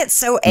doing. I get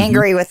so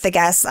angry with the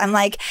guests. I'm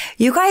like,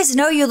 you guys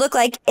know you look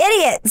like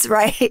idiots,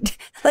 right?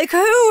 Like,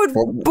 who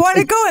would want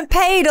to go and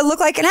pay to look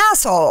like an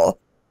asshole?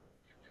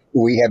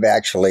 We have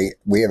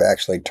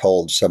actually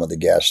told some of the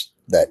guests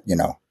that,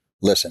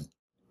 listen,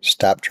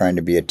 stop trying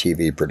to be a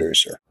TV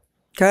producer.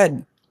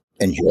 Good.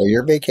 Enjoy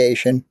your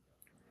vacation.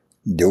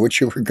 Do what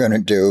you were going to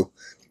do.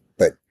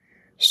 But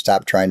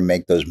stop trying to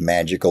make those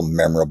magical,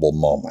 memorable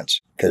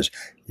moments, because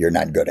you're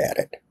not good at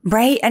it.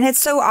 Right. And it's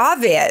so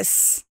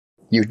obvious.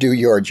 You do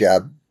your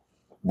job,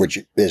 which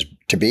is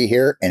to be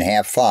here and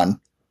have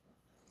fun.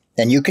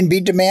 And you can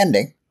be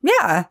demanding.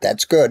 Yeah.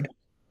 That's good,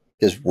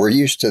 because we're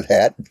used to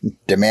that.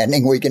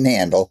 Demanding we can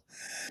handle.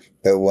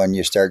 But when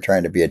you start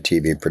trying to be a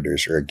TV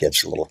producer, it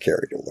gets a little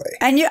carried away.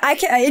 And you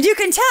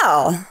can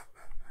tell.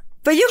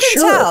 But you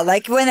can tell,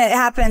 like, when it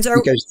happens.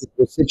 Because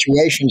the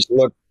situations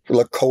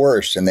look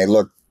coerced and they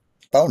look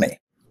phony.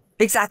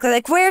 Exactly.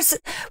 Like, where's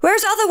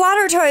all the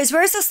water toys?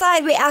 Where's the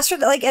slide? We asked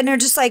for and they're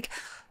just like,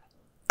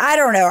 I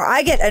don't know.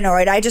 I get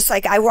annoyed.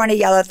 I want to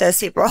yell at those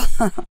people.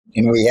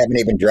 And we haven't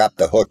even dropped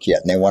the hook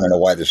yet, and they want to know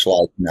why the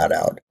slide's not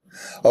out.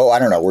 Oh, I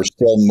don't know. We're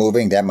still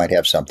moving. That might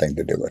have something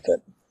to do with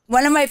it.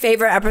 One of my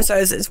favorite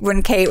episodes is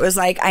when Kate was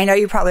like, I know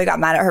you probably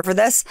got mad at her for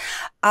this.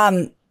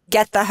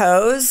 Get the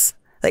hose.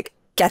 Like,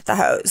 get the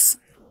hose.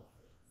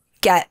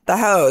 Get the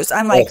hose.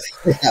 I'm like,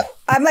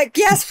 I'm like,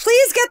 yes,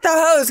 please get the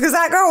hose, because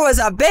that girl was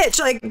a bitch.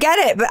 Like, get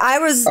it. But I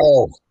was.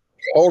 Oh,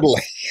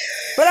 totally.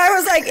 But I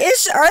was like,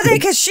 are they?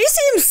 Because she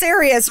seems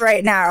serious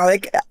right now.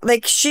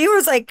 Like she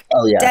was like,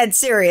 dead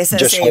serious.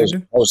 Just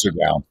hose her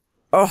down.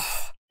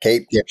 Oh.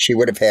 Kate, if she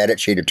would have had it,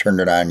 she'd have turned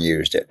it on and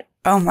used it.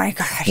 Oh my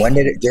gosh.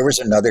 There was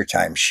another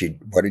time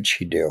what did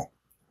she do?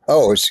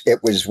 Oh, it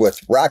was with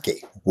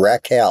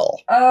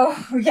Raquel.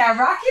 Oh, yeah.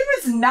 Rocky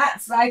was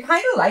nuts. I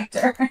kind of liked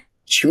her.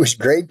 She was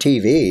great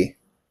TV.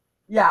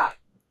 Yeah.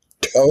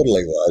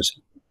 Totally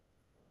was.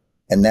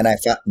 And then I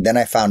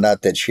found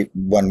out that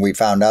when we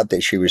found out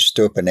that she was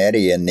stooping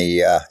Eddie in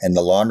the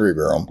laundry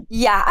room.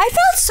 Yeah, I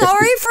felt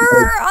sorry for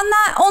her on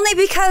that, only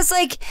because,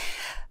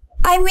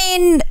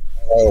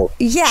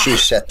 yeah. She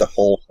set the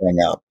whole thing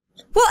up.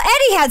 Well,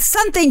 Eddie had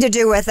something to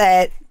do with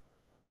it.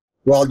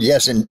 Well,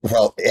 yes,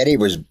 Eddie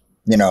was,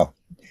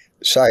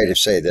 sorry to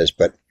say this,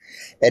 but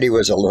Eddie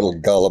was a little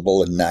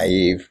gullible and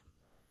naive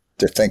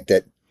to think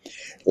that,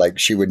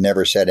 she would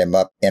never set him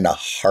up in a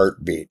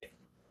heartbeat.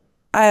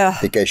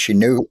 because she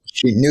knew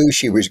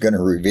she was going to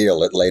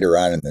reveal it later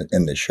on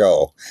in the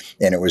show,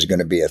 and it was going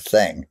to be a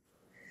thing.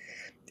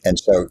 And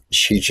so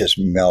she just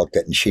milked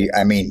it, and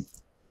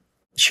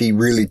she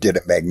really did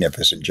a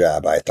magnificent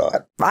job, I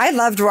thought. I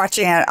loved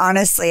watching it,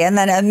 honestly. And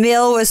then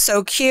Emil was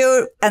so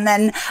cute. And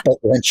then, but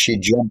when she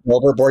jumped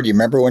overboard, you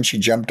remember when she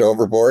jumped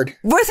overboard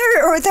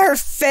with her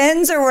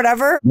fins or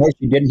whatever? No,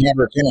 she didn't have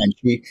her fin on.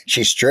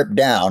 She stripped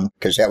down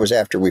because that was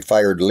after we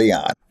fired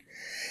Leon.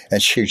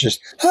 And she was just,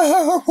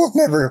 we'll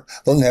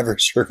never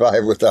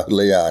survive without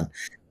Leon.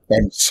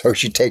 And so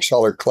she takes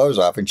all her clothes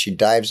off and she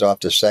dives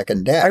off the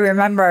second deck. I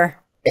remember.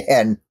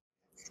 And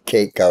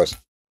Kate goes,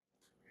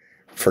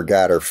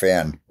 forgot her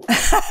fin.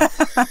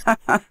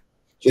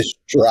 Just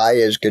dry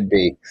as could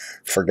be,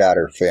 forgot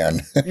her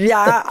fin.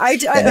 Yeah.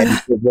 And then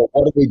she said, well,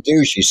 what do we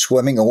do? She's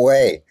swimming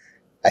away.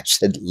 I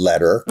said,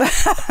 let her.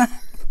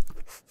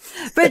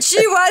 But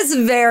she was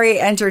very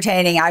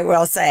entertaining, I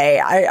will say.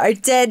 I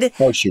did.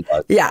 Oh, she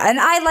was. Yeah, and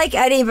I like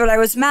Eddie, but I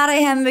was mad at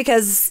him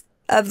because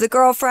of the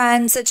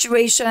girlfriend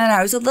situation.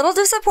 I was a little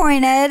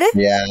disappointed.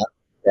 Yeah,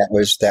 that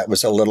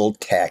was a little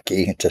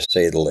tacky, to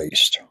say the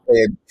least.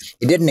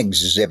 He didn't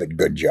exhibit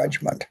good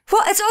judgment.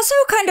 Well, it's also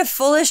kind of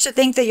foolish to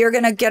think that you're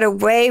going to get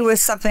away with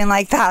something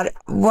like that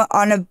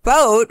on a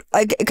boat,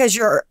 like, because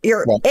you're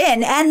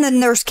in, and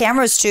then there's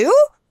cameras too.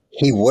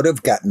 He would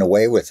have gotten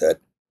away with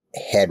it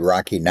had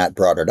Rocky not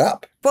brought it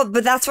up. Well,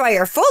 but that's why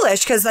you're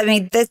foolish, because, I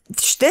mean,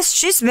 this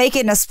she's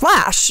making a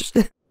splash.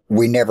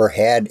 We never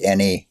had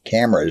any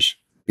cameras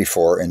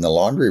before in the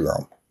laundry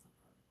room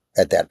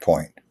at that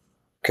point,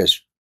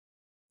 because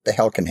the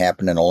hell can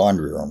happen in a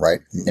laundry room,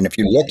 right? And if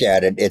you look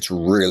at it, it's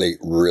really,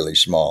 really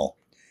small.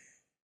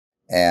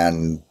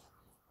 And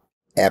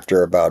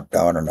after about,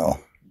 I don't know,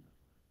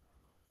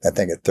 I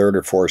think a third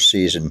or fourth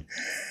season,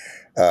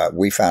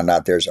 we found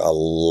out there's a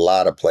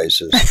lot of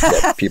places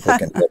that people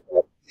can look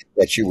at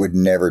that you would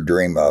never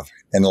dream of,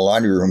 and the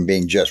laundry room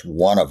being just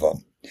one of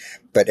them.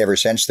 But ever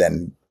since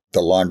then,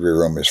 the laundry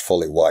room is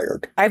fully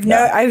wired. I've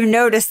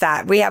noticed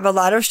that. We have a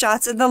lot of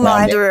shots in the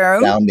laundry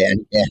room. Down to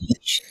end.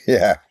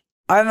 Yeah.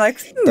 I'm like,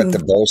 But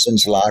the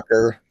bosun's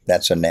locker,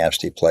 that's a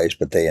nasty place,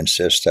 but they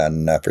insist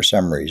on, for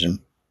some reason,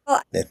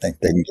 they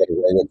think they can get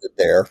away with it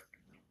there.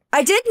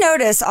 I did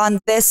notice on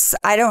this,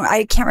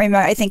 I can't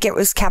remember, I think it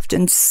was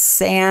Captain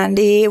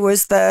Sandy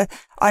was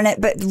on it,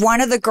 but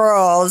one of the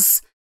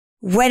girls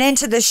went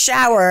into the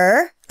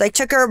shower, like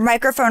took her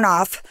microphone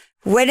off,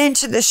 went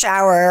into the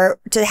shower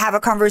to have a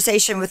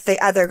conversation with the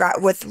other guy,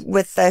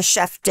 with the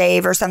chef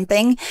Dave or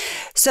something,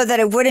 so that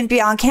it wouldn't be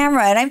on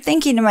camera. And I'm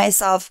thinking to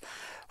myself,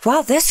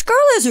 wow, this girl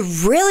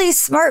is really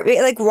smart.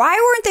 Like, why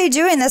weren't they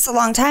doing this a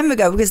long time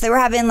ago? Because they were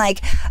having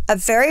like a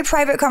very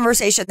private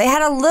conversation. They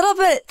had a little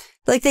bit,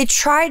 like they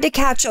tried to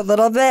catch a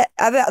little bit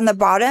of it on the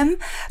bottom,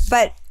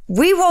 but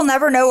we will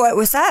never know what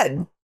was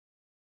said.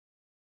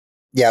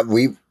 Yeah,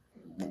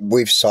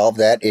 we've solved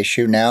that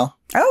issue now.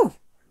 Oh,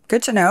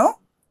 good to know.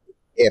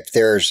 If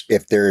there's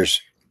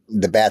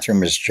the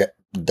bathroom is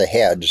the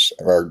heads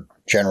are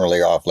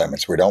generally off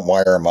limits. We don't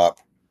wire them up.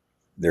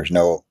 There's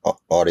no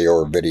audio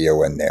or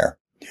video in there.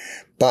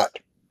 But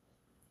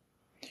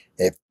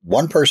if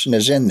one person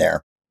is in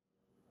there,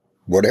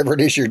 whatever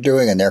it is you're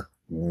doing in there,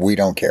 we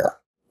don't care.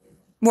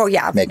 Well,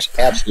 yeah. It makes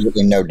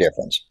absolutely no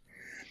difference.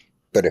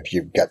 But if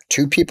you've got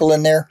two people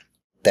in there,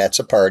 that's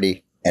a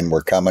party, and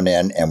we're coming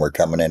in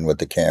with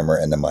the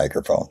camera and the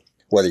microphone,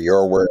 whether you're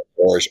aware of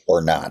yours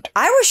or not.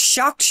 I was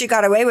shocked she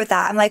got away with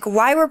that. I'm like,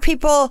 why were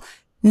people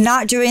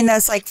not doing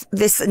this like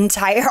this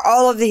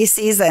all of these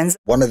seasons?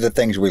 One of the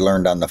things we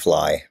learned on the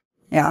fly.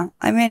 Yeah.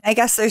 I mean, I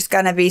guess there's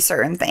going to be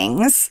certain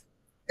things.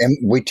 And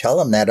we tell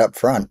them that up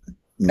front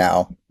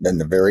now, in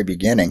the very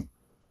beginning.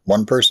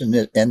 One person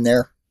is in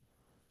there,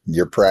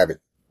 you're private.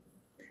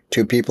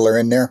 Two people are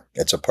in there,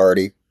 it's a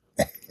party,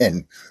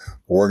 and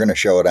we're going to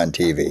show it on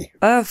TV.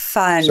 Oh,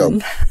 fun. So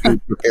be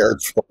prepared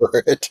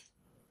for it.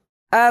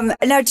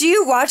 Now, do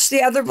you watch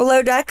the other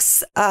Below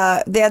Decks,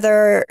 the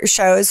other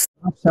shows?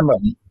 Some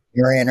of them.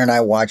 Marianne and I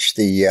watched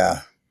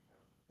the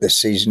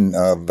season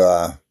of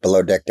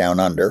Below Deck Down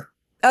Under.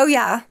 Oh,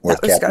 yeah.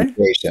 With Captain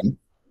Jason.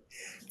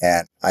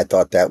 And I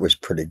thought that was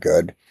pretty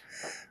good.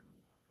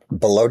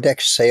 Below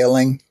Deck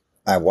Sailing,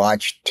 I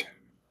watched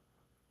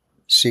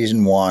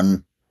season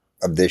 1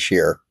 of this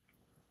year.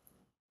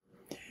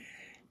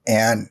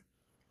 And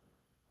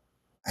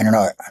I don't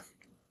know.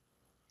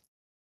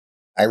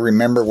 I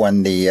remember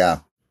when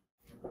the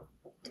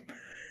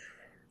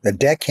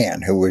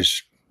deckhand who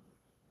was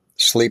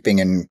sleeping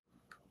in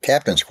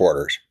captain's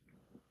quarters.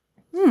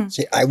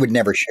 See, I would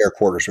never share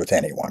quarters with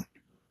anyone.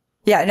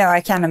 Yeah, no, I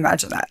can't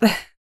imagine that.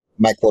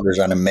 My quarters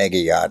on a mega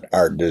yacht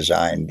are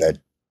designed that,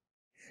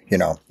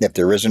 if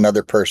there is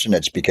another person,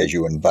 it's because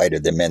you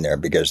invited them in there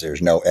because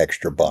there's no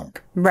extra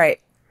bunk. Right.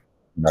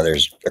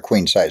 There's a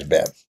queen size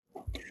bed.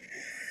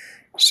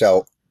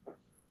 So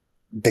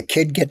the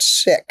kid gets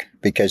sick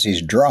because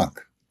he's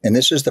drunk. And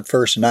this is the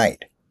first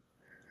night.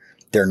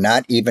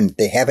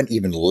 They haven't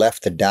even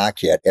left the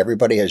dock yet.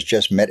 Everybody has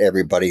just met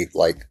everybody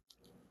like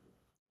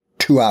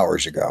 2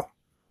 hours ago.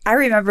 I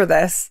remember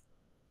this.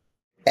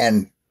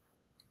 And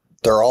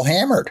they're all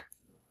hammered.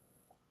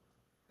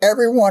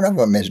 Every one of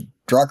them is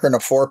drunker than a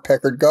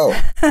 4-peckered goat.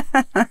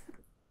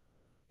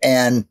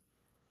 And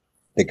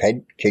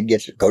the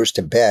kid goes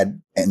to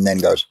bed and then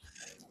goes,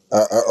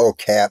 oh,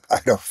 Cap, I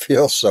don't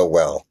feel so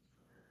well.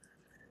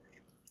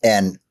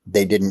 And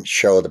they didn't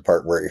show the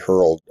part where he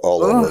hurled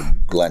all over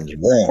Glenn's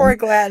room. Poor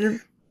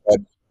Glenn. But,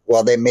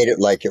 well, they made it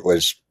like it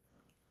was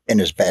in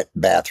his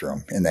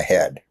bathroom in the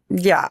head.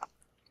 Yeah.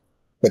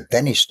 But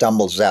then he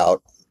stumbles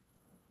out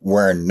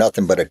wearing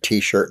nothing but a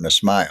T-shirt and a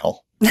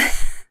smile,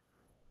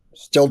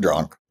 still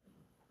drunk,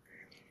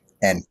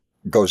 and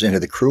goes into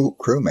the crew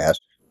mess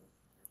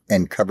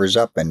and covers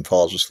up and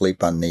falls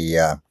asleep on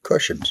the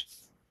cushions.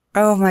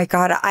 Oh my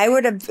God.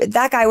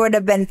 That guy would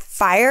have been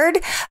fired.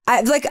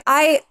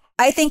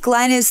 I think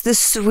Glenn is the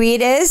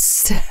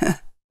sweetest.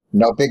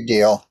 No big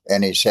deal.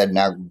 And he said,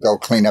 now go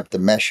clean up the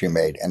mess you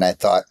made. And I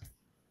thought,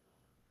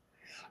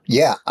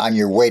 yeah, on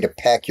your way to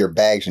pack your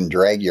bags and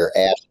drag your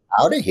ass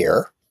out of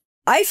here.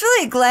 I feel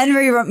like Glenn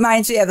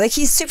reminds me of, like,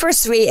 he's super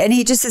sweet and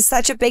he just is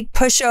such a big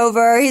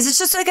pushover. He's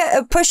just like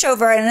a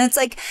pushover. And it's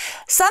like,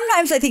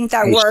 sometimes I think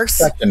that works.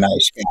 Such a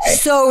nice guy.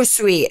 So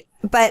sweet.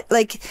 But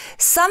like,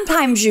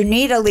 sometimes you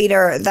need a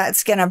leader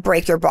that's going to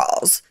break your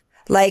balls.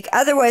 Like,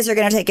 otherwise they're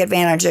going to take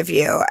advantage of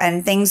you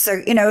and things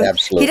are,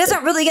 Absolutely. He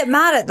doesn't really get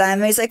mad at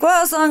them. He's like,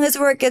 well, as long as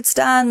work gets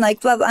done,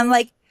 like, blah, blah. I'm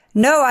like,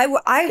 no, I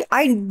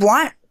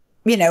want,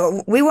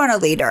 we want a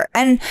leader.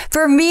 And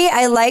for me,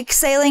 I like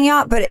sailing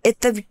yacht, but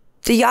the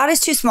yacht is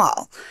too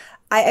small.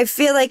 I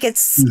feel like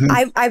it's,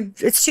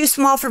 it's too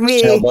small for me.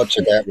 Sailboats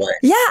are that way.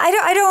 Yeah.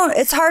 I don't,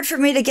 it's hard for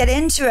me to get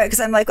into it because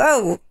I'm like,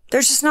 oh,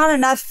 there's just not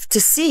enough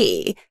to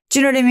see. Do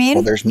you know what I mean?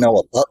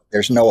 Well,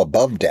 there's no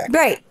above deck.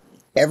 Right.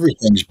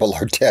 Everything's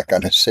below deck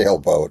on a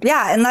sailboat.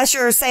 Yeah, unless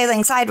you're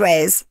sailing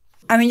sideways.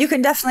 I mean, you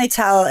can definitely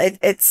tell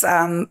it's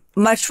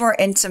much more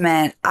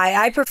intimate.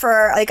 I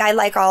prefer, like, I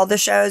like all the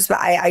shows, but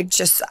I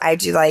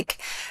do like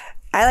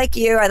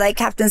you. I like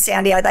Captain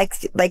Sandy. I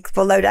like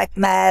Below Deck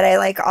Med. I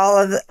like all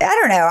of, I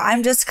don't know.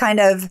 I'm just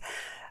kind of,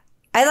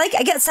 I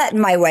get set in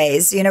my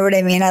ways. You know what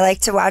I mean? I like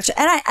to watch,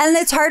 and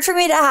it's hard for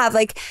me to have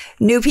like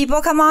new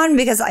people come on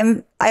because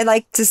I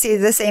like to see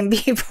the same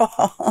people.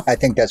 I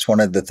think that's one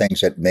of the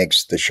things that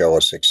makes the show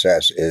a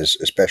success is,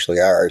 especially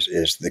ours,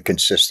 is the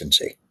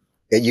consistency.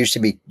 It used to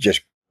be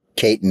just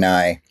Kate and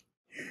I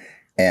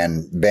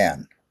and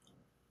Ben.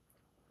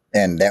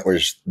 And that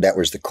was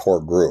the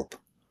core group,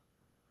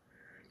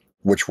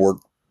 which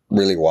worked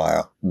really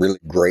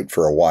great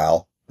for a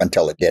while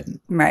until it didn't.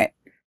 Right.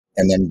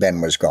 And then Ben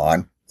was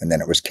gone. And then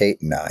it was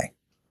Kate and I.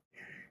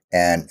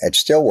 And it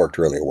still worked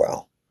really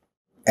well.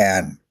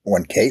 And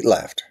when Kate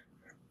left,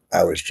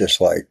 I was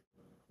just like,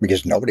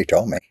 because nobody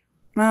told me.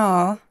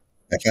 Oh.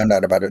 I found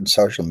out about it in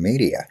social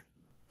media.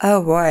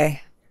 Oh,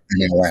 boy.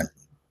 And I went,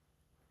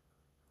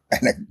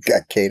 and I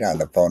got Kate on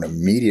the phone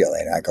immediately.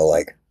 And I go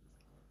like,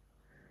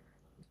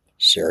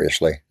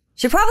 seriously?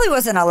 She probably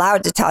wasn't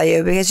allowed to tell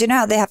you because,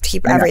 they have to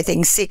keep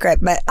everything secret.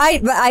 But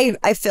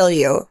I feel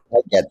you.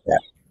 I get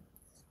that.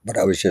 But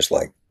I was just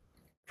like,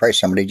 Christ,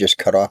 somebody just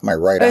cut off my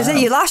right arm.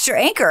 You lost your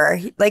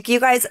anchor. Like you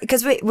guys,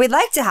 because we'd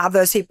like to have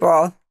those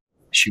people.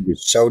 She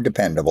was so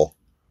dependable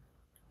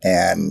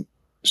and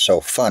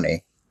so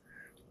funny.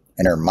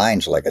 And her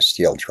mind's like a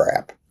steel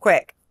trap.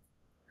 Quick.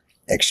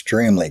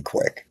 Extremely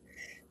quick.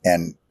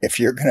 And if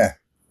you're gonna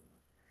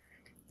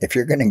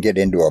get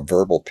into a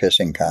verbal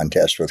pissing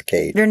contest with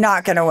Kate, you're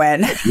not gonna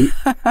win. if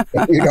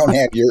you don't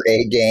have your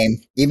A game,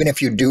 even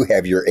if you do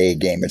have your A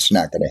game, it's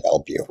not going to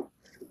help you.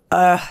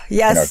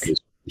 Yes.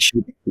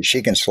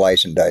 She can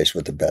slice and dice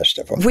with the best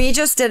of them. We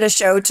just did a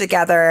show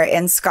together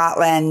in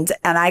Scotland,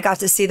 and I got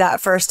to see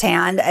that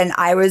firsthand. And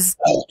I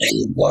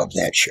love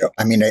that show.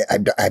 I mean,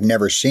 I've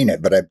never seen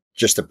it, but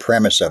just the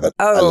premise of it,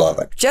 I love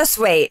it. Just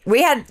wait.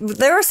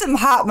 There were some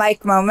hot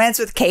mic moments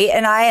with Kate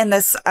and I and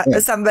this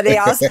somebody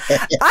else.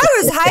 I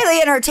was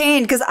highly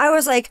entertained because I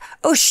was like,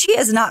 oh, she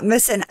is not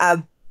missing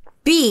a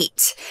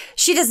beat.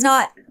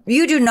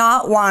 You do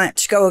not want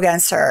to go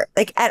against her,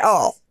 like, at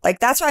all. Like,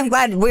 that's why I'm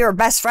glad we were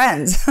best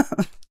friends.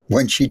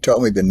 When she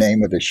told me the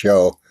name of the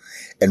show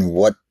and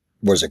what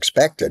was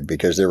expected,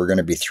 because there were going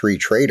to be 3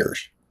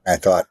 traders, I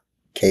thought,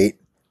 Kate,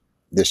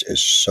 this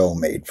is so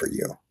made for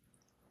you.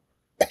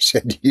 I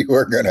said, you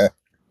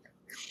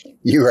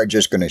are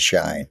just going to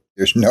shine.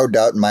 There's no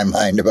doubt in my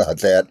mind about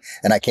that.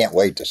 And I can't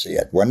wait to see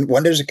it.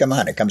 When does it come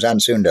on? It comes on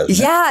soon, doesn't it?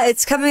 Yeah,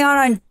 it's coming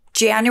on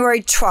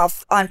January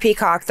 12th on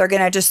Peacock. They're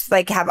going to just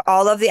like have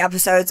all of the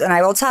episodes. And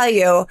I will tell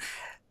you,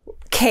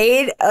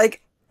 Kate,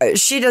 like,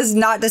 she does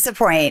not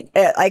disappoint.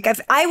 Like, if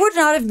I would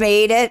not have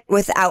made it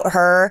without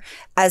her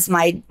as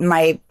my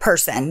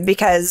person,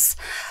 because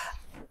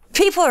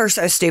people are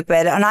so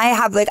stupid. And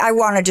I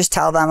want to just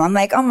tell them, I'm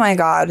like, oh my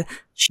God.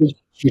 She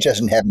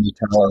doesn't have any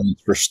tolerance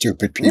for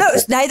stupid people. No,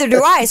 neither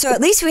do I. So at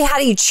least we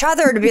had each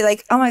other to be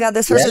like, oh my God,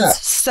 this person's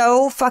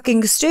so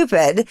fucking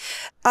stupid.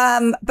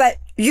 But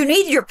you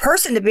need your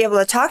person to be able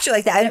to talk to you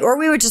like that. Or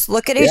we would just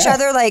look at each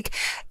other like,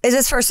 is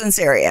this person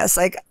serious?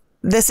 Like,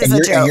 this is a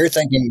joke. And you're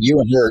thinking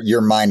you and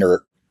your mind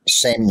are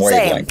same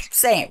wavelength.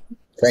 Same.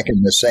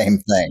 thinking the same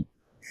thing.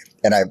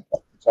 And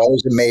it's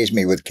always amazed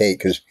me with Kate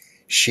because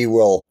she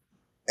will,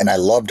 and I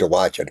love to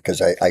watch it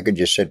because I could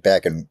just sit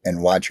back and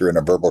watch her in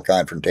a verbal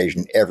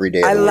confrontation every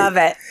day. I love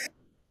it.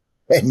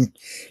 And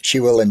she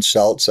will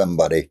insult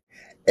somebody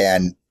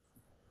and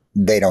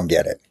they don't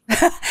get it.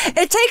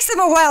 It takes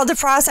them a while to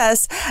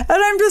process. And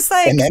I'm just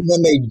like. And then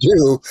when they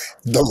do,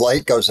 the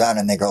light goes on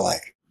and they go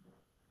like,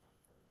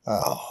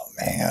 oh,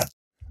 man.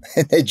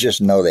 And they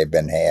just know they've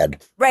been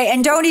had. Right.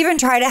 And don't even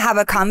try to have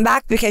a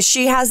comeback because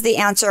she has the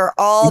answer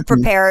all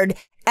prepared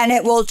and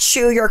it will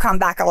chew your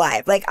comeback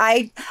alive. Like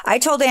I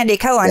told Andy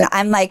Cohen,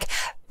 I'm like,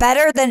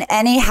 better than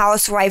any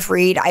housewife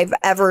read I've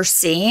ever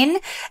seen.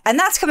 And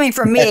that's coming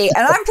from me.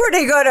 And I'm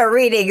pretty good at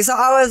reading. So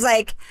I was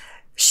like,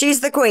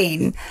 she's the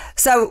queen.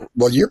 So.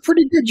 Well, you're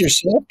pretty good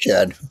yourself,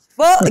 Chad.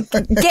 Well,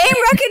 game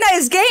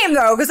recognized game,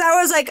 though, because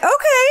I was like,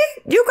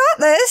 okay, you got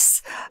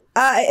this.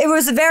 It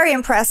was very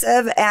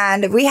impressive,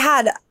 and we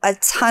had a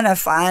ton of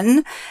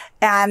fun,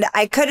 and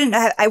I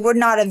would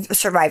not have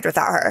survived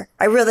without her.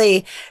 I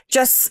really,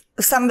 just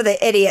some of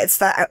the idiots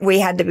that we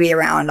had to be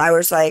around, I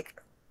was like.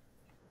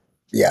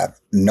 Yeah,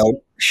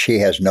 no, she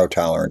has no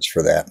tolerance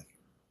for that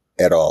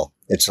at all.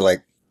 It's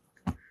like,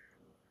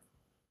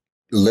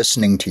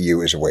 listening to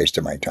you is a waste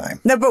of my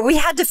time. No, but we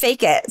had to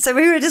fake it. So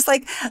we were just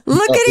like,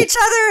 look at each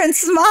other and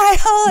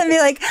smile and be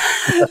like,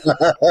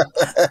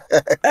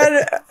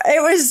 and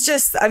it was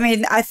just, I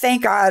mean, I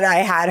thank God I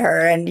had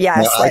her. And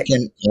yes,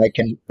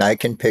 I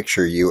can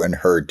picture you and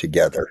her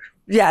together.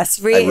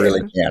 Yes, I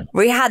really can.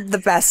 We had the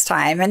best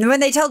time. And when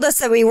they told us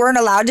that we weren't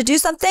allowed to do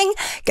something,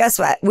 guess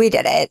what? We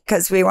did it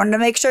because we wanted to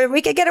make sure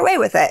we could get away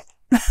with it.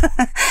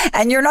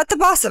 And you're not the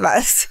boss of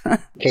us.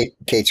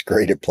 Kate's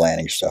great at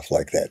planning stuff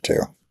like that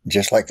too.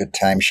 Just like the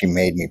time she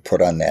made me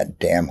put on that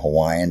damn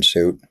Hawaiian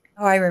suit.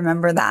 Oh, I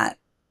remember that.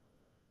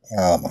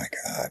 Oh, my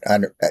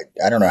God.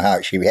 I don't know how.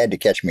 She had to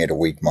catch me at a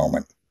weak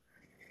moment.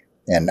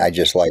 And I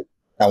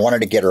wanted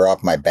to get her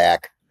off my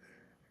back.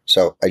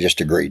 So I just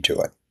agreed to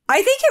it.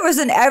 I think it was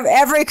in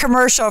every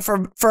commercial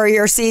for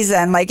your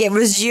season. Like it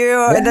was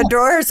you and the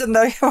doors and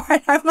the.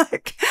 I'm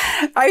like,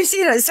 I've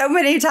seen it so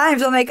many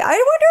times. I'm like, I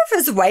wonder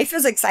if his wife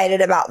is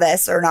excited about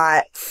this or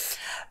not.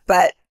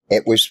 But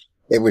it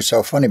was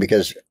so funny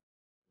because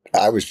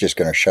I was just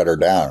going to shut her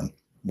down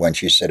when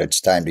she said, it's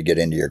time to get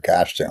into your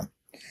costume.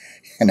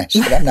 And I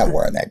said, I'm not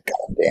wearing that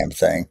goddamn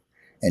thing.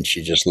 And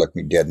she just looked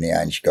me dead in the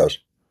eye and she goes,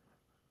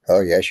 oh,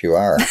 yes, you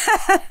are.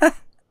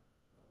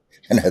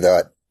 And I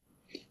thought,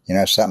 you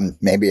know something,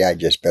 maybe I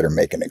just better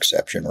make an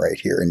exception right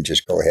here and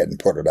just go ahead and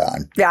put it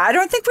on. Yeah, I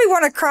don't think we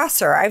want to cross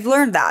her. I've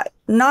learned that.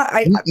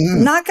 I'm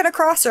not going to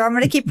cross her. I'm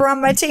going to keep her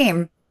on my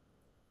team.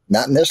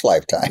 Not in this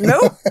lifetime.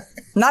 Nope.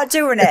 Not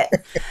doing it.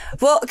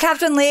 Well,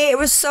 Captain Lee, it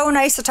was so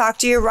nice to talk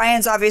to you.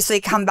 Ryan's obviously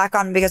come back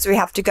on because we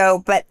have to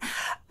go, but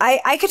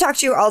I could talk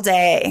to you all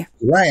day.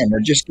 Ryan,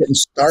 we're just getting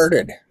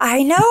started.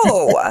 I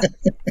know.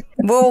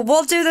 Well,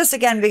 we'll do this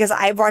again because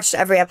I've watched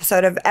every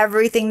episode of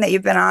everything that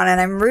you've been on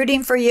and I'm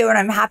rooting for you and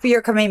I'm happy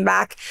you're coming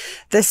back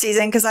this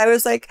season because I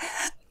was like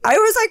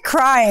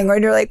crying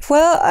when you're like,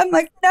 well, I'm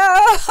like,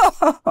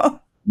 no.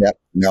 Yep.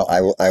 No,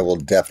 I will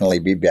definitely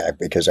be back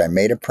because I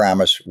made a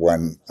promise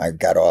when I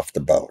got off the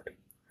boat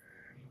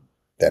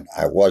that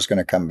I was going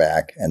to come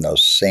back and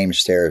those same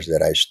stairs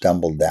that I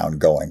stumbled down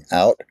going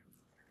out,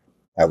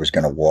 I was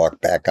going to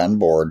walk back on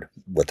board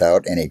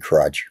without any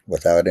crutch,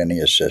 without any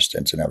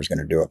assistance, and I was going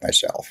to do it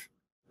myself.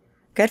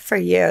 Good for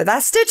you.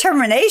 That's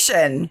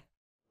determination.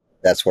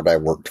 That's what I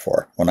worked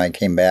for. When I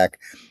came back,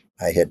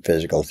 I hit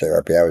physical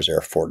therapy. I was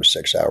there 4 to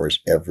 6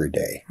 hours every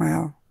day.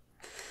 Wow.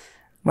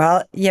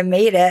 Well, you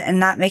made it,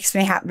 and that makes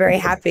me very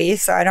happy,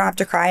 so I don't have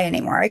to cry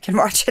anymore. I can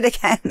watch it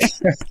again.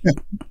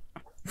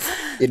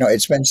 You know,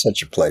 it's been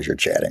such a pleasure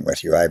chatting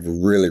with you. I've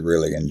really,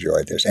 really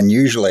enjoyed this. And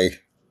usually,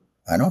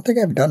 I don't think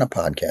I've done a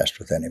podcast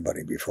with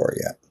anybody before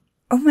yet.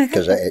 Oh, my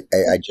God.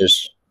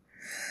 Because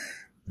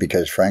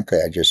because frankly,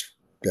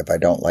 if I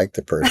don't like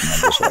the person,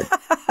 I'm just like,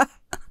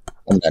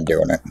 I'm not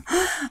doing it.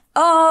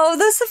 Oh,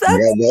 that's yeah,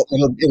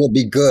 well, it'll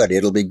be good.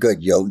 It'll be good.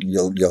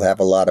 You'll have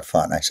a lot of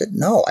fun. I said,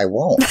 no, I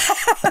won't.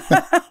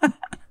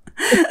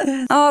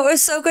 Oh, it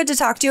was so good to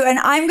talk to you. And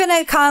I'm going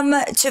to come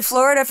to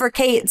Florida for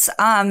Kate's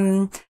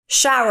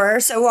shower,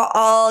 so we'll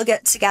all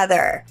get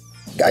together.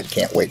 I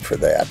can't wait for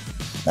that.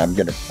 I'm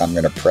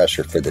gonna press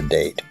her for the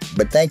date.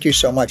 But thank you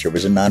so much. It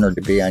was an honor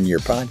to be on your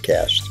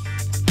podcast.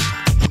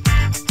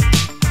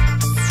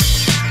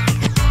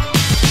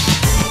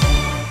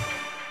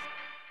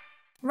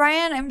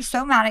 Ryan, I'm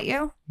so mad at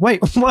you.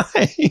 Wait,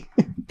 why?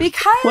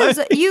 Because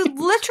you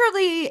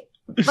literally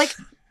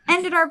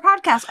ended our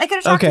podcast. I could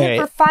have talked to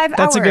you for 5 hours.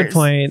 That's a good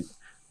point.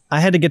 I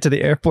had to get to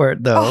the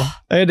airport though.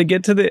 I had to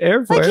get to the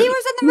airport. Like he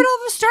was in the middle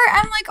of a story.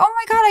 I'm like, oh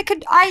my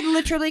God, I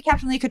literally,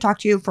 Captain Lee could talk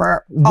to you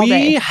for all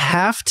day. We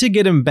have to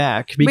get him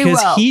back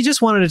because he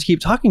just wanted to keep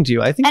talking to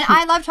you.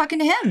 I love talking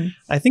to him.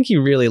 I think he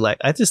really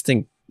I just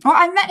think. Well,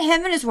 I met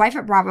him and his wife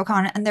at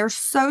BravoCon and they're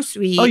so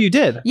sweet. Oh, you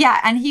did? Yeah.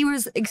 And he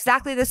was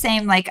exactly the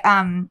same. Like,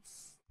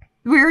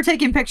 we were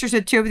taking pictures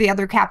with 2 of the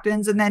other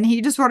captains, and then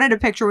he just wanted a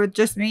picture with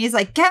just me. He's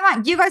like, come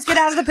on, you guys get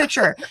out of the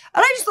picture. And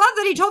I just love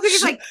that he told me,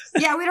 he's like,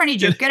 yeah, we don't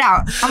need you. Get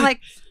out. I'm like,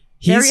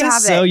 there He's you have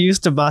just so it.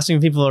 used to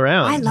bossing people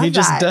around. I love he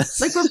just that. does.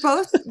 Like, we're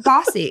both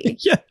bossy.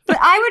 Yeah. But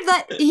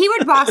he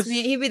would boss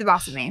me. He'd be the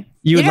boss of me.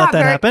 You would know, let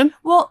that happen?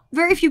 Well,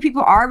 very few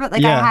people are, but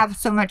like Yeah. I have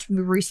so much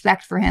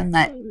respect for him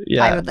that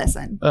I would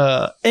listen.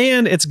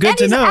 And it's good And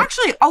to he's know.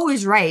 actually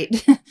always right.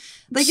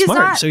 Like he's Smart.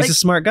 not. So he's like, a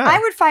smart guy. I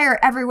would fire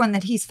everyone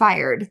that he's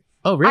fired.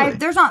 Oh, really?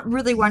 There's not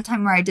really one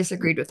time where I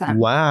disagreed with him.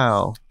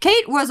 Wow.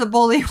 Kate was a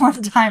bully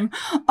one time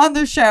on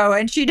the show,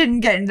 and she didn't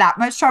get in that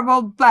much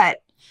trouble,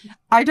 but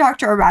I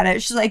talked to her about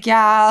it. She's like,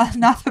 yeah,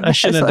 not the best. I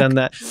shouldn't have done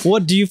that.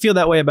 What do you feel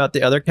that way about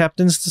the other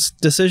captains'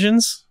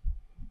 decisions?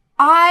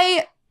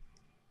 I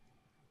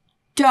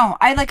don't.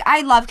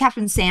 I love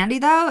Captain Sandy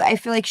though. I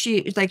feel like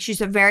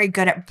she's a very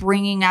good at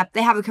bringing up.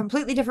 They have a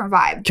completely different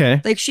vibe.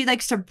 Okay. Like she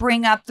likes to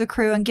bring up the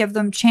crew and give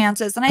them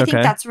chances, and I think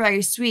that's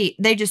very sweet.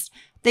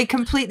 They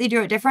completely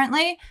do it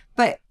differently.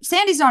 But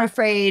Sandy's not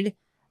afraid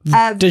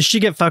of. Does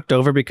she get fucked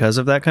over because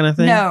of that kind of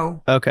thing?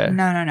 No. Okay.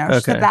 No.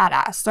 She's a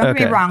badass. Don't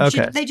get me wrong.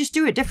 Okay. They just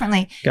do it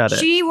differently. Got it.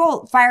 She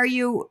will fire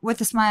you with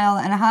a smile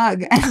and a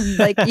hug, and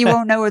like you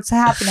won't know what's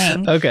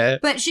happening. Okay.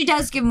 But she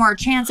does give more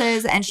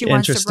chances, and she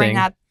wants to bring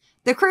up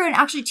the crew and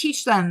actually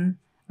teach them.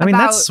 I mean,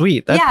 that's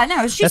sweet.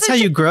 That's how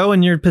you grow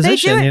in your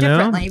position. They do it you know?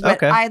 differently,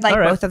 but I like All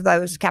right. both of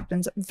those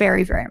captains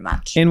very, very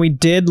much. And we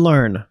did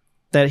learn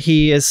that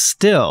he is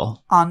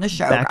still on the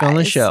show, back on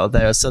the show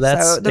there. So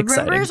that's the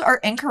exciting. rumors are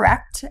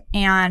incorrect,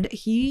 and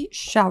he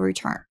shall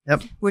return.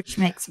 Yep. Which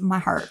makes my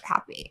heart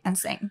happy and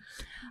sing.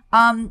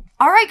 All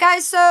right,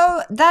 guys.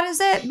 So that is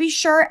it. Be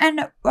sure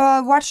and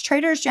watch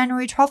Traders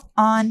January 12th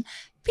on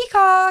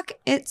Peacock.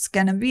 It's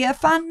gonna be a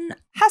fun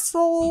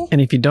hassle. And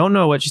if you don't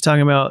know what she's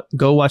talking about,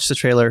 go watch the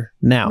trailer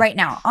now. Right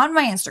now on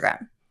my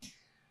Instagram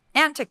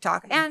and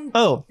TikTok and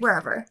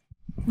wherever.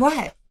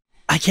 What?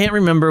 I can't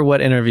remember what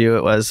interview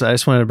it was. I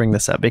just wanted to bring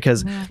this up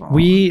because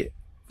we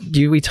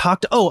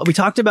talked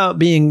about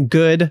being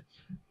good,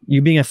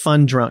 you being a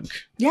fun drunk.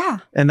 Yeah.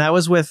 And that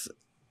was with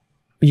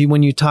you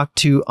when you talked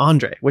to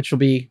Andre, which will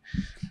be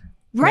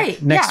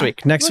next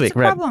week. Next week.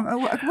 What's the problem?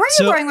 Where are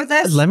you going with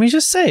this? Let me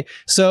just say.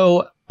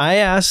 So I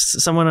asked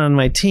someone on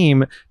my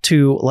team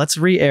let's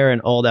re-air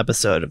an old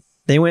episode.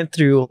 They went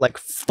through like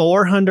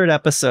 400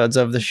 episodes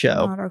of the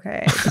show. Not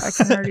okay. I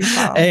can already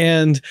tell.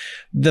 And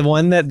the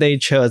one that they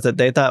chose that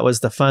they thought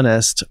was the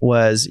funnest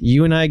was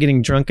you and I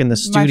getting drunk in the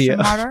studio.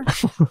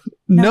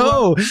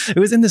 No, it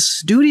was in the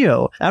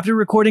studio. After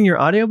recording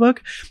your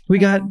audiobook, we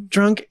got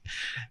drunk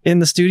in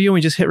the studio.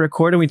 We just hit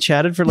record and we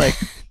chatted for like,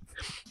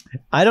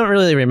 I don't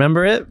really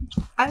remember it.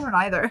 I don't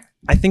either.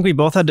 I think we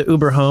both had to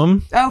Uber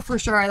home. Oh, for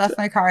sure. I left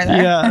my car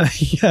there.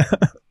 Yeah.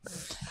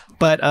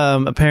 But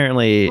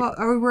apparently, well,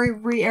 are we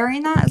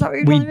re-airing that? Is that what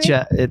you're telling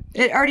me?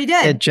 It already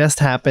did. It just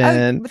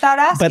happened without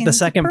asking. But the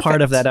second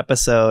part of that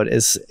episode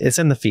it's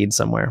in the feed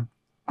somewhere.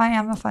 I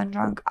am a fun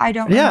drunk. I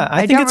don't. Yeah,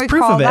 I think it's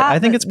proof of it. I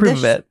think it's proof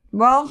of it.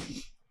 Well,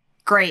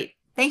 great.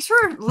 Thanks for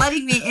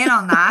letting me in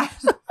on that.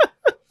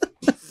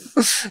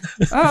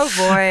 Oh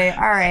boy!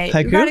 All right,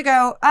 haiku? We gotta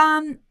go.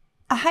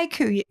 A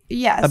haiku.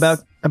 Yes.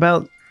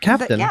 About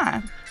Captain.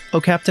 Yeah.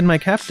 Oh, Captain, my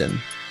Captain.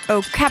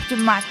 Oh,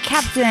 Captain, my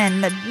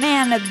Captain, the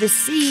man of the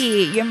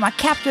sea. You're my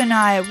captain.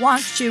 I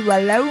want you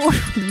alone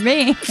with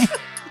me.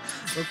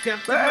 Oh,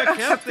 Captain, my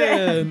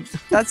Captain.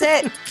 That's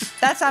it.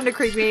 That sounded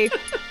creepy,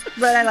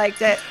 but I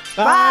liked it.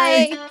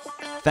 Bye.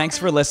 Thanks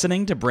for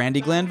listening to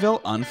Brandi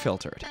Glanville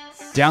Unfiltered.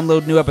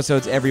 Download new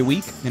episodes every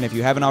week, and if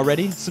you haven't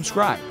already,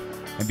 subscribe.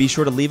 And be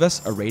sure to leave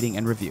us a rating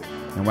and review.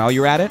 And while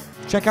you're at it,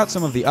 check out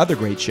some of the other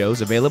great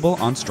shows available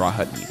on Straw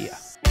Hut Media.